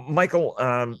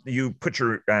 Michael, you put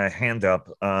your hand up.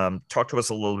 Talk to us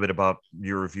a little bit about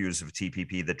your views of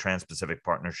TPP, the Trans-Pacific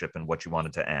Partnership, and what you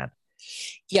wanted to add.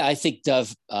 Yeah, I think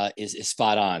Dov is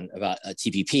spot on about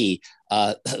TPP.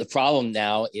 The problem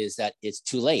now is that it's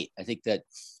too late. I think that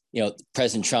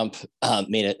President Trump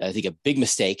made a big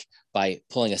mistake by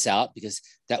pulling us out, because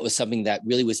that was something that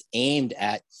really was aimed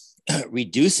at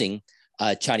reducing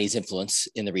Chinese influence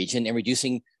in the region and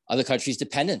reducing other countries'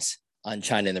 dependence on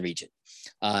China in the region.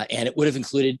 And it would have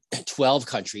included 12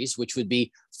 countries, which would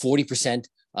be 40%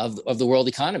 of the world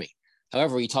economy.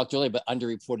 However, you talked earlier about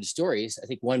underreported stories. I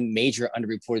think one major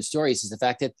underreported story is the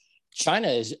fact that China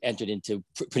has entered into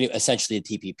essentially a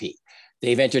TPP.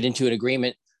 They've entered into an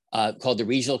agreement called the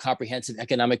Regional Comprehensive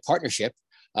Economic Partnership,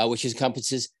 which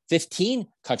encompasses 15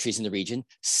 countries in the region,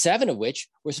 7 of which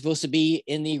were supposed to be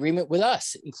in the agreement with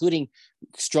us, including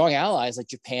strong allies like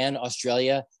Japan,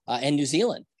 Australia, and New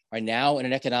Zealand are now in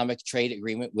an economic trade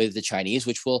agreement with the Chinese,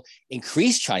 which will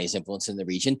increase Chinese influence in the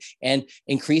region and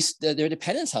increase their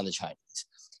dependence on the Chinese.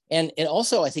 And it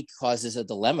also, I think, causes a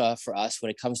dilemma for us when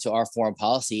it comes to our foreign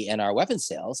policy and our weapons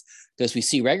sales, because we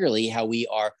see regularly how we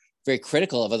are very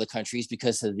critical of other countries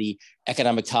because of the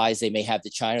economic ties they may have to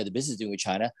China or the business doing with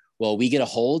China. Well, we get a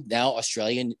hold now,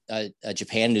 Australia,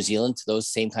 Japan, New Zealand, to those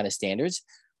same kind of standards.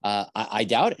 I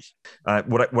doubt it.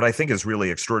 What I think is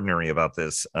really extraordinary about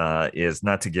this is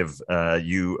not to give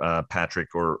you, Patrick,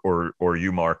 or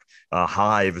you, Mark,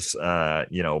 hives,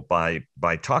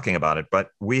 by talking about it, but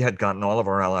we had gotten all of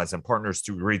our allies and partners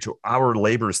to agree to our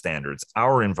labor standards,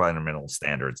 our environmental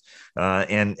standards,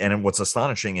 and what's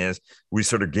astonishing is we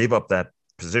sort of gave up that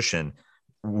position.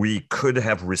 We could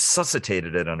have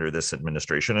resuscitated it under this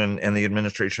administration, and the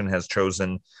administration has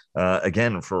chosen,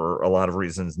 again, for a lot of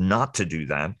reasons, not to do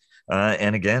that.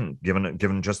 And again,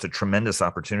 given just a tremendous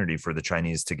opportunity for the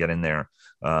Chinese to get in there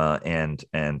and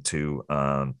to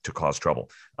cause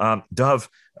trouble. Dov,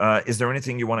 is there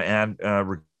anything you want to add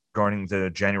regarding the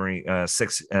January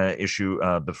 6th issue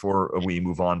before we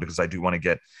move on? Because I do want to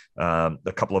get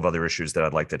a couple of other issues that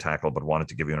I'd like to tackle, but wanted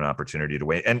to give you an opportunity to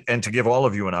weigh and to give all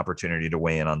of you an opportunity to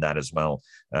weigh in on that as well,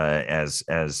 as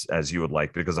you would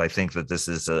like, because I think that this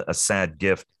is a sad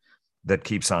gift that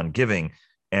keeps on giving.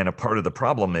 And a part of the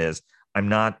problem is I'm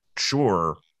not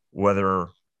sure whether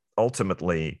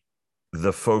ultimately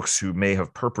the folks who may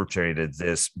have perpetrated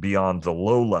this beyond the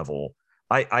low level,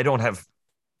 I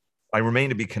remain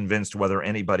to be convinced whether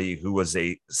anybody who was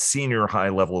a senior high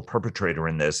level perpetrator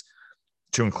in this,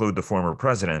 to include the former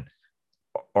president,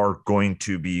 are going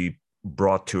to be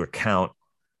brought to account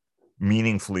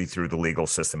meaningfully through the legal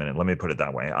system. And let me put it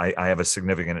that way. I have a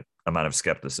significant amount of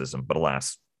skepticism, but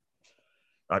alas,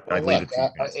 Well, look,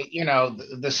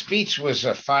 the speech was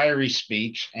a fiery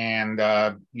speech, and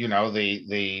the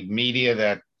media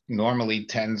that normally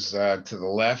tends to the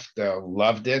left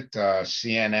loved it.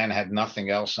 CNN had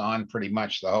nothing else on pretty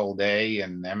much the whole day,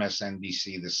 and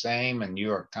MSNBC the same, and New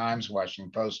York Times,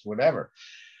 Washington Post, whatever.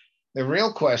 The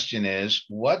real question is,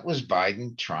 what was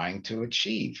Biden trying to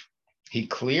achieve? He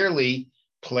clearly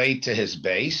played to his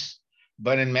base,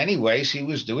 but in many ways he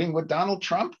was doing what Donald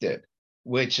Trump did,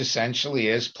 which essentially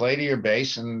is play to your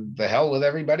base and the hell with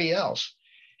everybody else.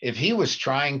 If he was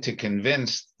trying to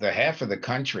convince the half of the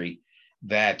country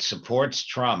that supports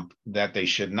Trump that they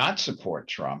should not support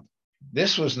Trump,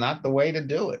 this was not the way to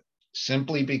do it,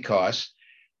 simply because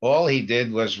all he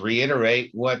did was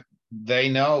reiterate what they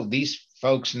know, these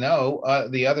folks know,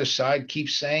 the other side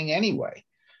keeps saying anyway.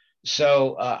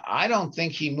 So I don't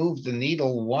think he moved the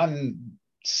needle 1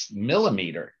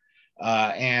 millimeter.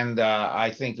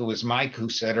 I think it was Mike who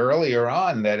said earlier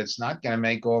on that it's not going to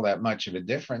make all that much of a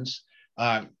difference.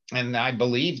 And I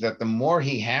believe that the more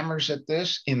he hammers at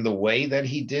this in the way that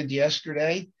he did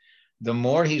yesterday, the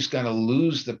more he's going to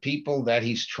lose the people that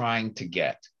he's trying to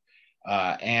get.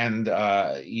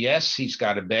 Yes, he's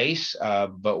got a base,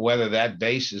 but whether that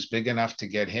base is big enough to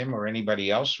get him or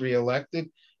anybody else reelected,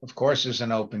 of course, is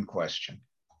an open question.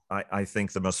 I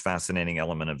think the most fascinating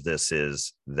element of this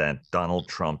is that Donald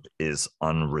Trump is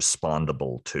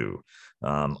unrespondable to.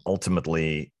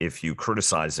 Ultimately, if you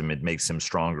criticize him, it makes him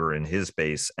stronger in his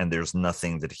base, and there's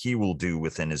nothing that he will do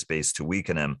within his base to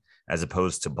weaken him, as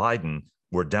opposed to Biden,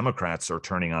 where Democrats are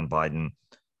turning on Biden,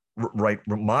 right?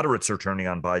 Moderates are turning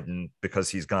on Biden because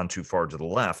he's gone too far to the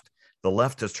left. The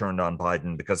left has turned on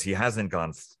Biden because he hasn't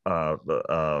gone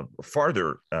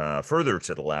further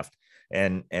to the left.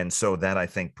 And so that, I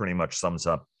think, pretty much sums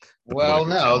up. Well,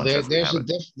 no,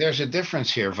 there's a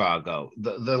difference here, Vago.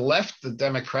 The left, the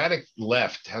Democratic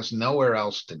left, has nowhere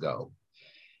else to go,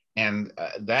 and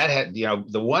that had,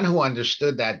 the one who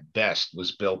understood that best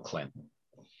was Bill Clinton,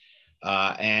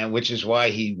 and which is why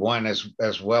he won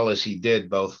as well as he did,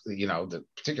 both,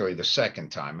 particularly the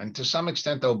second time, and to some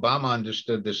extent Obama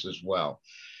understood this as well.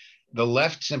 The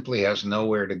left simply has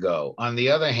nowhere to go. On the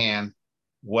other hand,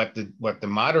 what the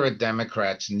moderate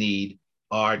Democrats need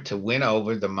are to win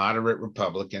over the moderate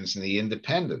Republicans and the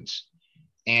independents.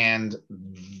 And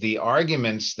the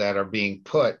arguments that are being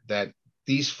put that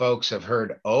these folks have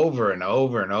heard over and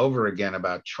over and over again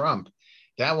about Trump,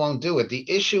 that won't do it. The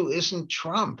issue isn't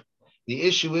Trump. The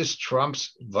issue is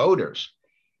Trump's voters.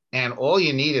 And all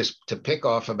you need is to pick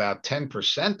off about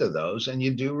 10% of those, and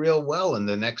you do real well in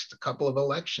the next couple of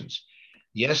elections.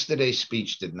 Yesterday's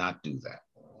speech did not do that.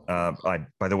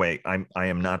 By the way, I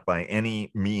am not by any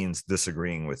means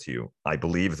disagreeing with you. I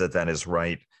believe that is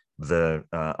right.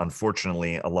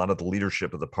 Unfortunately, a lot of the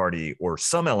leadership of the party, or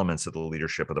some elements of the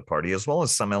leadership of the party, as well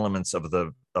as some elements of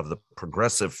the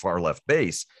progressive far left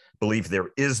base, believe there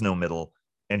is no middle,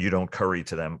 and you don't curry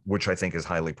to them, which I think is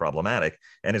highly problematic,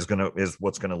 and is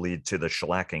what's going to lead to the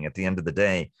shellacking. At the end of the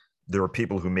day, there are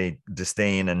people who may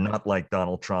disdain and not like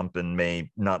Donald Trump and may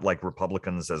not like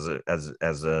Republicans as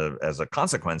a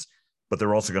consequence, but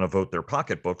they're also going to vote their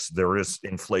pocketbooks. There is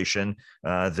inflation.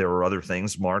 There are other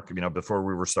things, Mark, before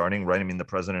we were starting, right? I mean, the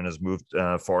president has moved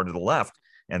far to the left,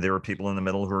 and there are people in the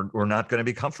middle who are not going to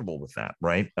be comfortable with that,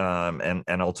 right?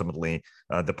 And ultimately,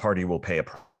 the party will pay a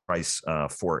price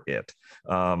for it.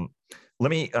 Let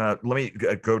me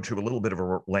go to a little bit of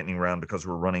a lightning round because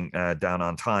we're running down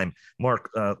on time.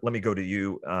 Mark, let me go to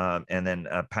you, and then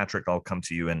Patrick, I'll come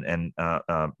to you, and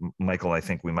Michael, I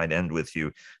think we might end with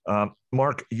you.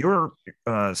 Mark, you're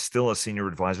still a senior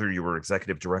advisor. You were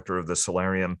executive director of the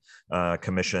Solarium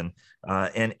Commission,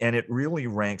 and it really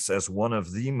ranks as one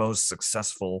of the most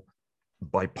successful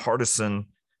bipartisan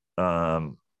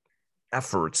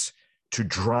efforts to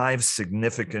drive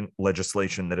significant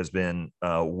legislation that has been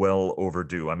well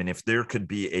overdue. I mean, if there could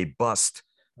be a bust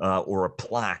or a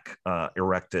plaque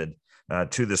erected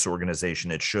to this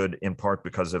organization, it should, in part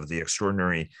because of the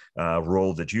extraordinary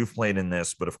role that you've played in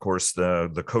this, but of course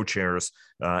the co-chairs,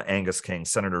 Angus King,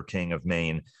 Senator King of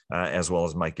Maine, as well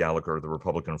as Mike Gallagher, the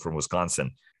Republican from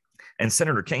Wisconsin. And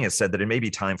Senator King has said that it may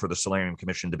be time for the Solarium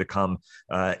Commission to become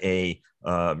a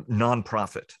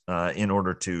nonprofit in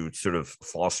order to sort of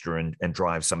foster and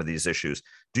drive some of these issues.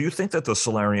 Do you think that the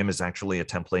Solarium is actually a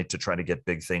template to try to get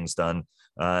big things done,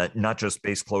 not just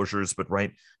base closures, but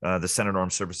right? The Senate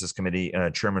Armed Services Committee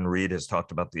Chairman Reid has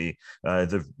talked about the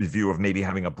view of maybe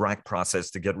having a BRAC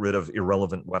process to get rid of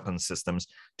irrelevant weapons systems.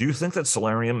 Do you think that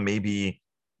Solarium may be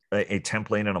a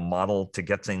template and a model to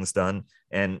get things done?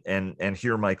 And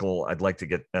here, Michael, I'd like to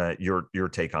get your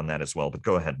take on that as well. But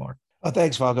go ahead, Mark.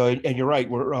 Thanks, Vago. And you're right.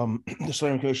 We're the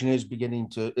Solarium Commission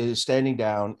is standing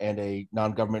down, and a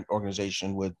non-government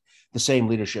organization with the same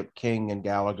leadership, King and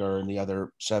Gallagher and the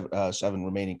other seven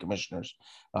remaining commissioners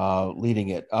leading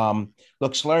it.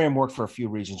 Look, Solarium worked for a few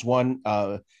reasons. One,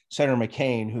 Senator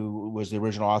McCain, who was the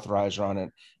original authorizer on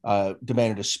it,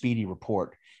 demanded a speedy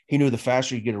report. He knew the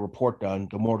faster you get a report done,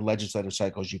 the more legislative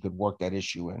cycles you could work that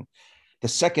issue in. The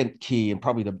second key, and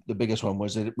probably the biggest one,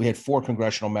 was that we had 4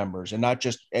 congressional members, and not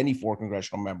just any 4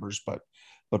 congressional members, but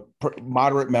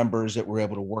moderate members that were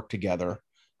able to work together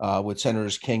with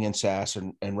Senators King and Sass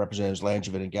and Representatives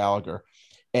Langevin and Gallagher,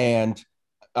 and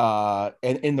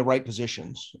in the right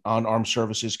positions on armed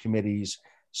services committees,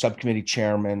 subcommittee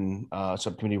chairman,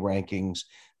 subcommittee rankings.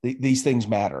 These things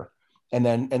matter. And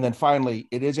then finally,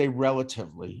 it is a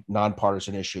relatively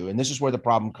nonpartisan issue. And this is where the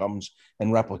problem comes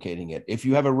in replicating it. If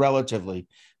you have a relatively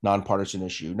nonpartisan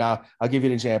issue. Now, I'll give you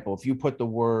an example. If you put the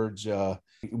words,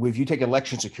 if you take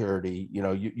election security,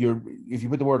 if you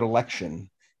put the word election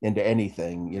into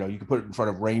anything, you can put it in front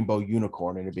of rainbow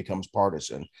unicorn and it becomes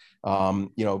partisan.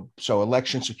 So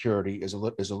election security is a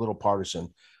little partisan.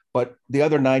 But the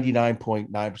other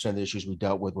 99.9% of the issues we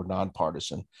dealt with were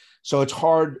nonpartisan. So it's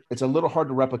a little hard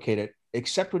to replicate it,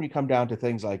 except when you come down to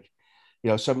things like,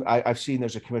 I've seen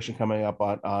there's a commission coming up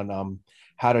on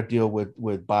how to deal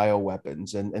with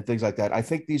bioweapons and things like that. I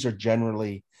think these are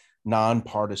generally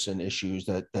nonpartisan issues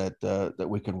that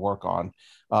we can work on.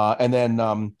 And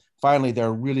then finally, there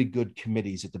are really good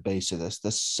committees at the base of this.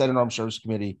 The Senate Armed Services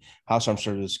Committee, House Armed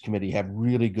Services Committee have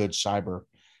really good cyber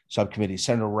subcommittees,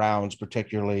 Senator Rounds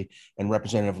particularly, and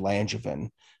Representative Langevin,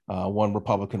 one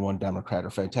Republican, one Democrat, are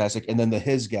fantastic. And then the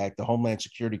HSGAC, the Homeland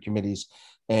Security Committees,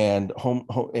 and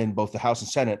in both the House and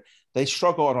Senate, they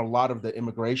struggle on a lot of the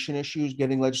immigration issues,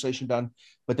 getting legislation done,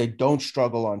 but they don't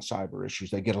struggle on cyber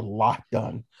issues. They get a lot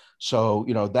done. So,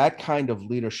 that kind of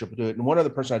leadership will do it. And one other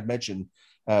person I'd mentioned,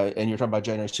 and you're talking about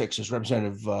January 6th, is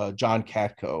Representative John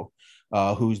Katko,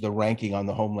 who's the ranking on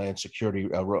the Homeland Security,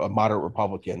 a moderate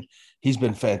Republican. He's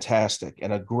been fantastic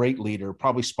and a great leader,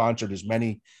 probably sponsored as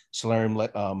many Solarium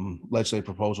legislative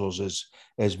proposals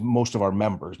as most of our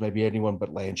members, maybe anyone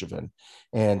but Langevin.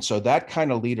 And so that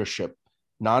kind of leadership,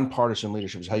 nonpartisan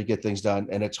leadership, is how you get things done.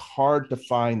 And it's hard to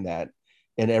find that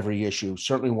in every issue,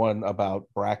 certainly one about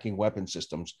bracking weapon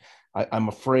systems. I'm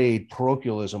afraid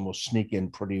parochialism will sneak in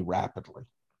pretty rapidly.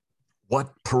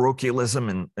 What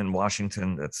parochialism in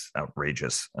Washington? That's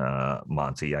outrageous,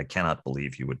 Monty. I cannot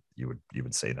believe you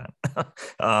would say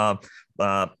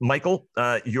that. Michael,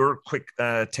 your quick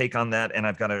take on that, and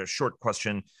I've got a short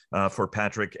question for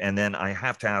Patrick, and then I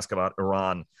have to ask about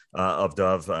Iran of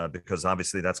Dove because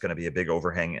obviously that's going to be a big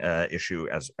overhang issue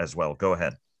as well. Go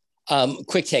ahead.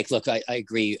 Quick take. Look, I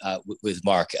agree with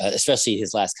Mark, especially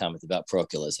his last comment about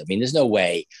parochialism. I mean, there's no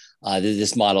way that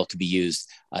this model could be used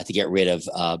to get rid of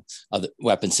the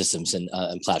weapon systems and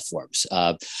platforms.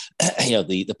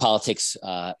 The politics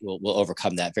will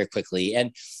overcome that very quickly.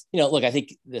 And look, I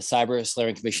think the Cyber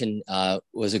Solarium Commission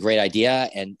was a great idea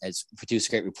and has produced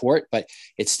a great report, but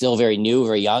it's still very new,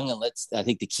 very young. And I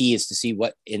think the key is to see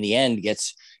what in the end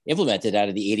gets implemented out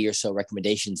of the 80 or so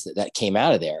recommendations that came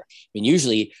out of there. I mean,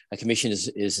 usually a commission is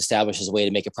established as a way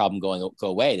to make a problem go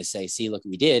away, to say, see, look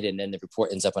what we did, and then the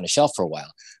report ends up on a shelf for a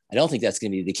while. I don't think that's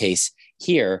going to be the case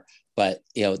here, but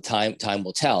time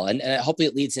will tell. And hopefully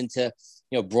it leads into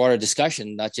broader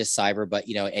discussion, not just cyber, but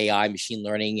AI, machine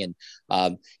learning,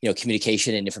 and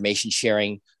communication and information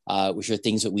sharing, which are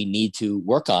things that we need to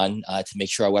work on to make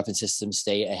sure our weapon systems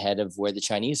stay ahead of where the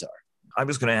Chinese are. I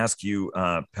was going to ask you,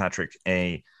 Patrick,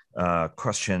 a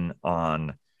question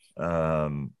on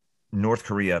North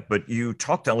Korea, but you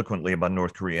talked eloquently about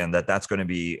North Korea and that's going to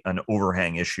be an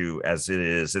overhang issue as it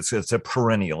is. It's a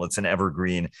perennial, it's an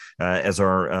evergreen, as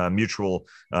our mutual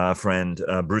friend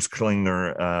Bruce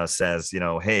Klingner says.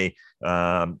 Hey,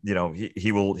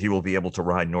 he will be able to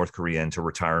ride North Korea into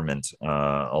retirement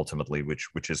ultimately,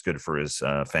 which is good for his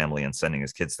family and sending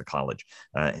his kids to college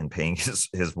and paying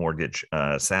his mortgage,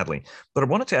 sadly. But I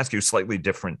wanted to ask you a slightly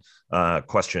different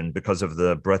question because of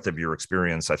the breadth of your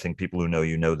experience. I think people who know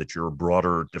you know that you're a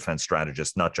broader defense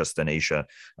strategist, not just an Asia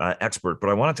expert.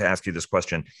 But I wanted to ask you this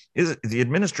question: is the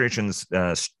administration's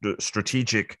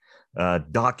strategic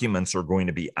documents are going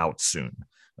to be out soon?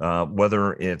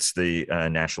 Whether it's the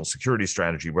national security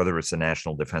strategy, whether it's the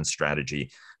national defense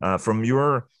strategy,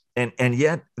 and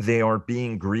yet they are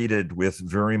being greeted with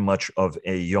very much of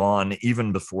a yawn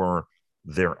even before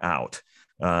they're out.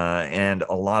 And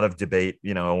a lot of debate,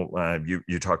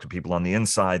 you talk to people on the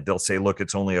inside, they'll say, look,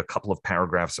 it's only a couple of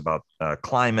paragraphs about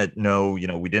climate. No,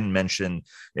 we didn't mention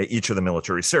each of the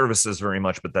military services very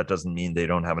much, but that doesn't mean they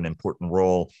don't have an important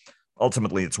role.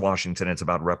 Ultimately, it's Washington. It's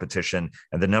about repetition.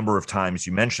 And the number of times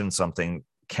you mention something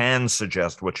can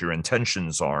suggest what your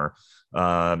intentions are,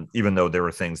 even though there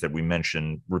are things that we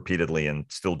mention repeatedly and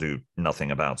still do nothing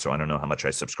about. So I don't know how much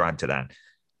I subscribe to that.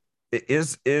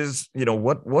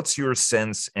 What's your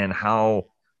sense, and how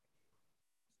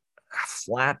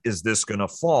flat is this going to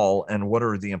fall? And what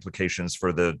are the implications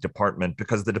for the department?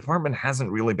 Because the department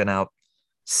hasn't really been out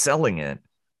selling it.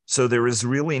 So there is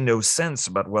really no sense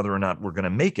about whether or not we're going to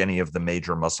make any of the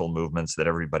major muscle movements that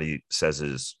everybody says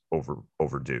is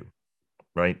overdue,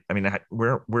 right? I mean,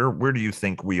 where do you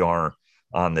think we are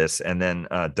on this? And then,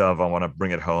 Dov, I want to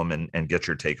bring it home and get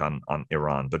your take on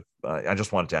Iran. But I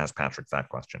just wanted to ask Patrick that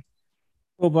question.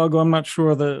 Well, Vago, I'm not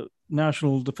sure the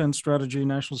national defense strategy,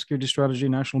 national security strategy,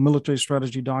 national military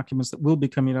strategy documents that will be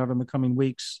coming out in the coming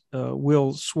weeks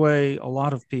will sway a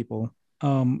lot of people.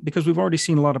 Because we've already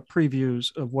seen a lot of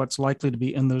previews of what's likely to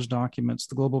be in those documents.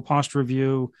 The Global Posture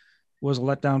Review was a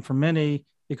letdown for many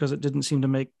because it didn't seem to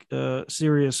make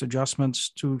serious adjustments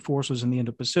to forces in the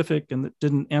Indo-Pacific, and it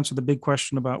didn't answer the big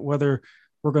question about whether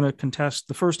we're going to contest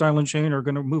the first island chain or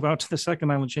going to move out to the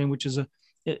second island chain, which is an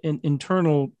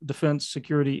internal defense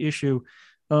security issue.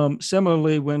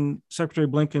 Similarly, when Secretary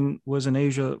Blinken was in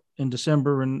Asia in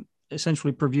December and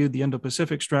essentially previewed the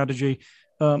Indo-Pacific strategy,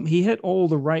 he hit all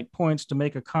the right points to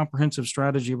make a comprehensive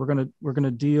strategy. We're going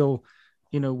to deal,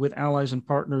 with allies and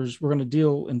partners. We're going to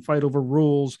deal and fight over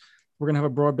rules. We're going to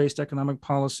have a broad-based economic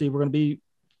policy. We're going to be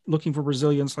looking for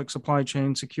resilience like supply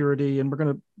chain security, and we're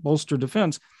going to bolster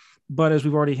defense. But as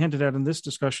we've already hinted at in this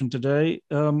discussion today,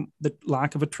 the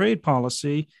lack of a trade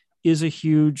policy is a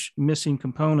huge missing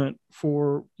component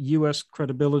for U.S.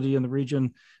 credibility in the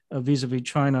region vis-a-vis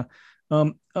China.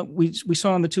 We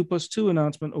saw in the 2+2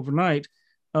 announcement overnight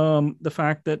the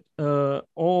fact that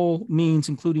all means,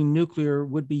 including nuclear,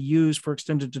 would be used for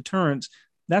extended deterrence.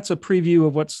 That's a preview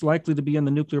of what's likely to be in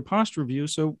the nuclear posture review.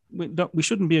 So we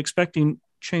shouldn't be expecting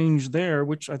change there,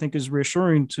 which I think is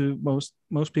reassuring to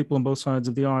most people on both sides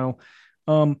of the aisle.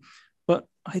 But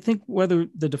I think whether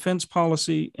the defense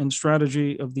policy and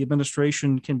strategy of the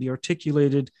administration can be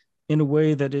articulated in a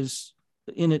way that is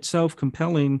in itself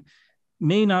compelling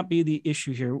may not be the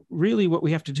issue here. Really, what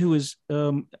we have to do is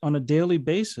on a daily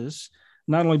basis,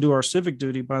 not only do our civic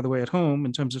duty, by the way, at home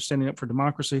in terms of standing up for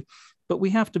democracy, but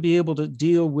we have to be able to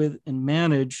deal with and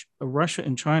manage a Russia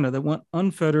and China that want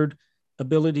unfettered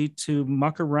ability to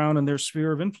muck around in their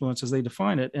sphere of influence as they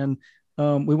define it. And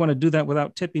we want to do that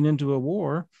without tipping into a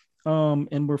war.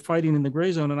 And we're fighting in the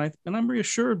gray zone. And I'm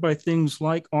reassured by things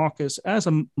like AUKUS as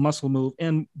a muscle move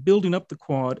and building up the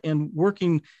Quad and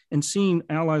working and seeing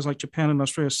allies like Japan and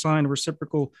Australia sign a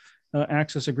reciprocal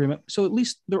access agreement. So at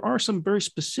least there are some very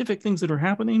specific things that are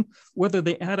happening. Whether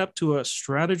they add up to a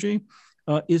strategy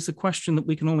is the question that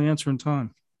we can only answer in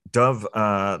time. Dov,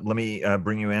 let me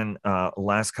bring you in.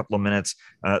 Last couple of minutes,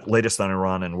 latest on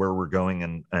Iran and where we're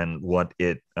going and what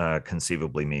it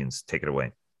conceivably means. Take it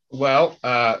away. Well,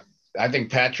 I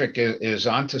think Patrick is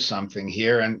onto something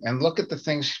here, and look at the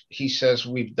things he says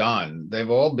we've done. They've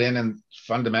all been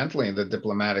fundamentally in the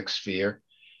diplomatic sphere.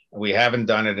 We haven't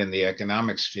done it in the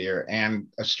economic sphere, and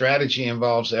a strategy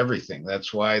involves everything.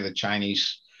 That's why the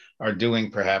Chinese are doing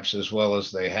perhaps as well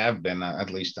as they have been, at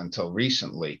least until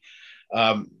recently.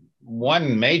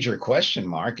 one major question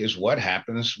mark is what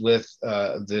happens with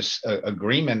this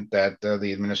agreement that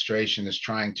the administration is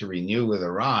trying to renew with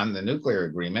Iran, the nuclear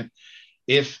agreement,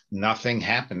 if nothing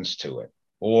happens to it,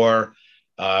 or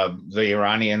the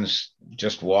Iranians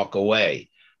just walk away.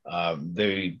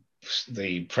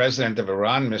 The president of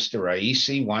Iran, Mr.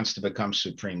 Raisi, wants to become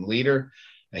supreme leader.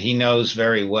 He knows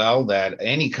very well that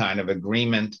any kind of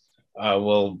agreement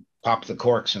will pop the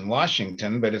corks in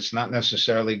Washington, but it's not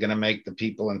necessarily going to make the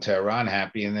people in Tehran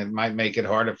happy, and it might make it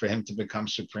harder for him to become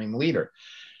supreme leader.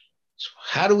 So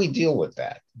how do we deal with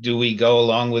that? Do we go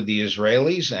along with the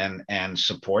Israelis and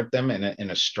support them in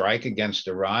a strike against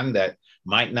Iran that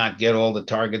might not get all the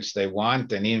targets they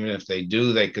want? And even if they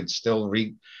do, they could still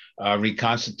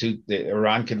reconstitute,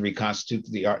 Iran can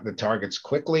reconstitute the targets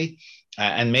quickly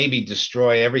and maybe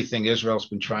destroy everything Israel's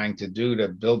been trying to do to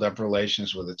build up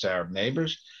relations with its Arab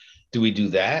neighbors. Do we do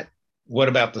that? What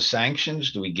about the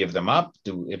sanctions? Do we give them up?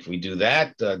 If we do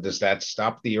that, does that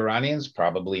stop the Iranians?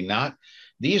 Probably not.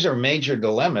 These are major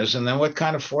dilemmas. And then what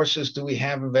kind of forces do we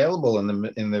have available in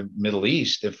the Middle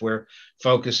East if we're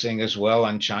focusing as well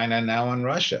on China and now on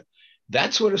Russia?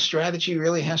 That's what a strategy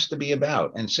really has to be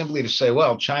about. And simply to say,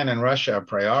 well, China and Russia are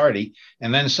priority,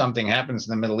 and then something happens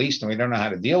in the Middle East and we don't know how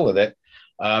to deal with it,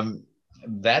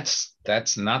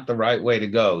 that's not the right way to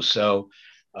go. So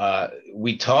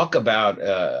we talk about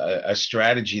a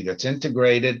strategy that's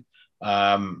integrated,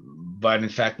 but in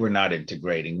fact, we're not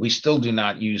integrating. We still do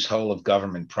not use whole of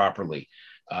government properly.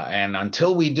 And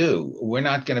until we do, we're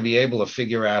not going to be able to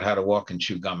figure out how to walk and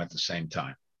chew gum at the same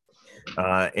time.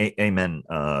 Amen,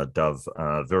 Dov.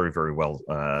 Very, very well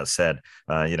said.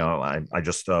 I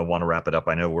just want to wrap it up.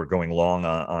 I know we're going long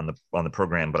on the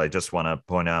program, but I just want to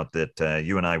point out that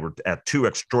you and I were at two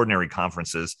extraordinary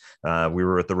conferences. We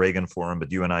were at the Reagan Forum,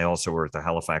 but you and I also were at the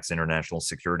Halifax International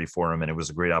Security Forum, and it was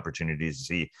a great opportunity to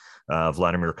see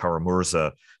Vladimir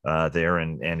Kara-Murza there,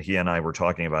 and he and I were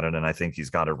talking about it, and I think he's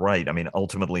got it right. I mean,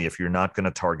 ultimately, if you're not going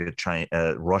to target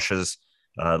Russia's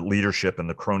leadership and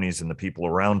the cronies and the people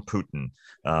around Putin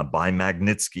by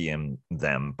Magnitsky and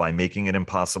them, by making it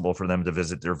impossible for them to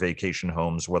visit their vacation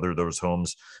homes, whether those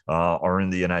homes are in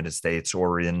the United States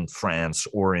or in France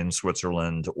or in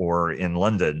Switzerland or in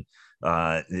London.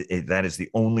 That is the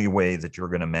only way that you're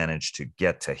going to manage to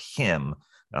get to him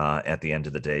at the end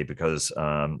of the day, because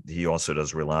he also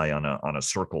does rely on a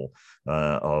circle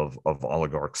of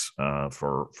oligarchs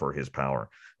for his power.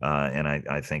 And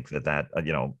I think that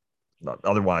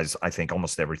otherwise, I think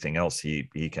almost everything else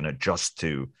he can adjust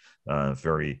to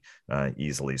very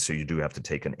easily. So you do have to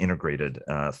take an integrated,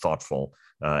 thoughtful,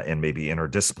 and maybe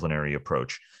interdisciplinary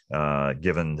approach,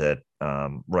 given that,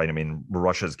 right, I mean,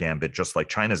 Russia's gambit, just like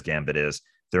China's gambit is,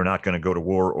 they're not going to go to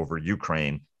war over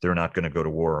Ukraine. They're not going to go to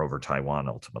war over Taiwan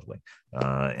ultimately.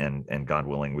 And God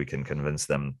willing, we can convince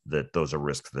them that those are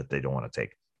risks that they don't want to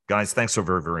take. Guys, thanks so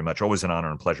very, very much. Always an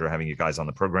honor and pleasure having you guys on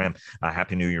the program.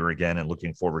 Happy New Year again, and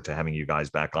looking forward to having you guys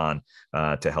back on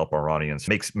to help our audience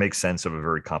make sense of a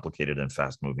very complicated and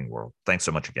fast-moving world. Thanks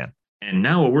so much again. And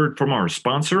now a word from our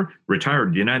sponsor,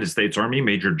 retired United States Army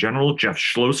Major General Jeff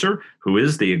Schlosser, who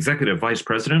is the Executive Vice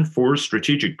President for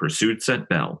Strategic Pursuits at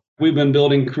Bell. We've been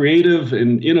building creative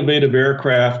and innovative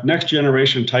aircraft,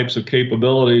 next-generation types of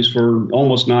capabilities for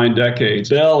almost 9 decades.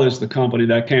 Bell is the company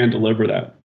that can deliver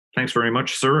that. Thanks very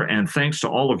much, sir. And thanks to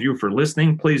all of you for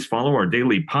listening. Please follow our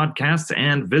daily podcasts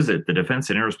and visit the Defense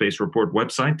and Aerospace Report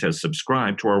website to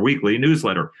subscribe to our weekly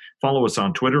newsletter. Follow us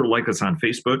on Twitter, like us on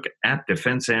Facebook at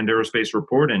Defense and Aerospace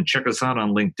Report, and check us out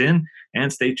on LinkedIn.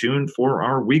 And stay tuned for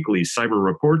our weekly cyber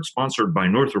report sponsored by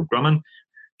Northrop Grumman.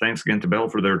 Thanks again to Bell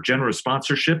for their generous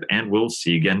sponsorship, and we'll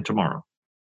see you again tomorrow.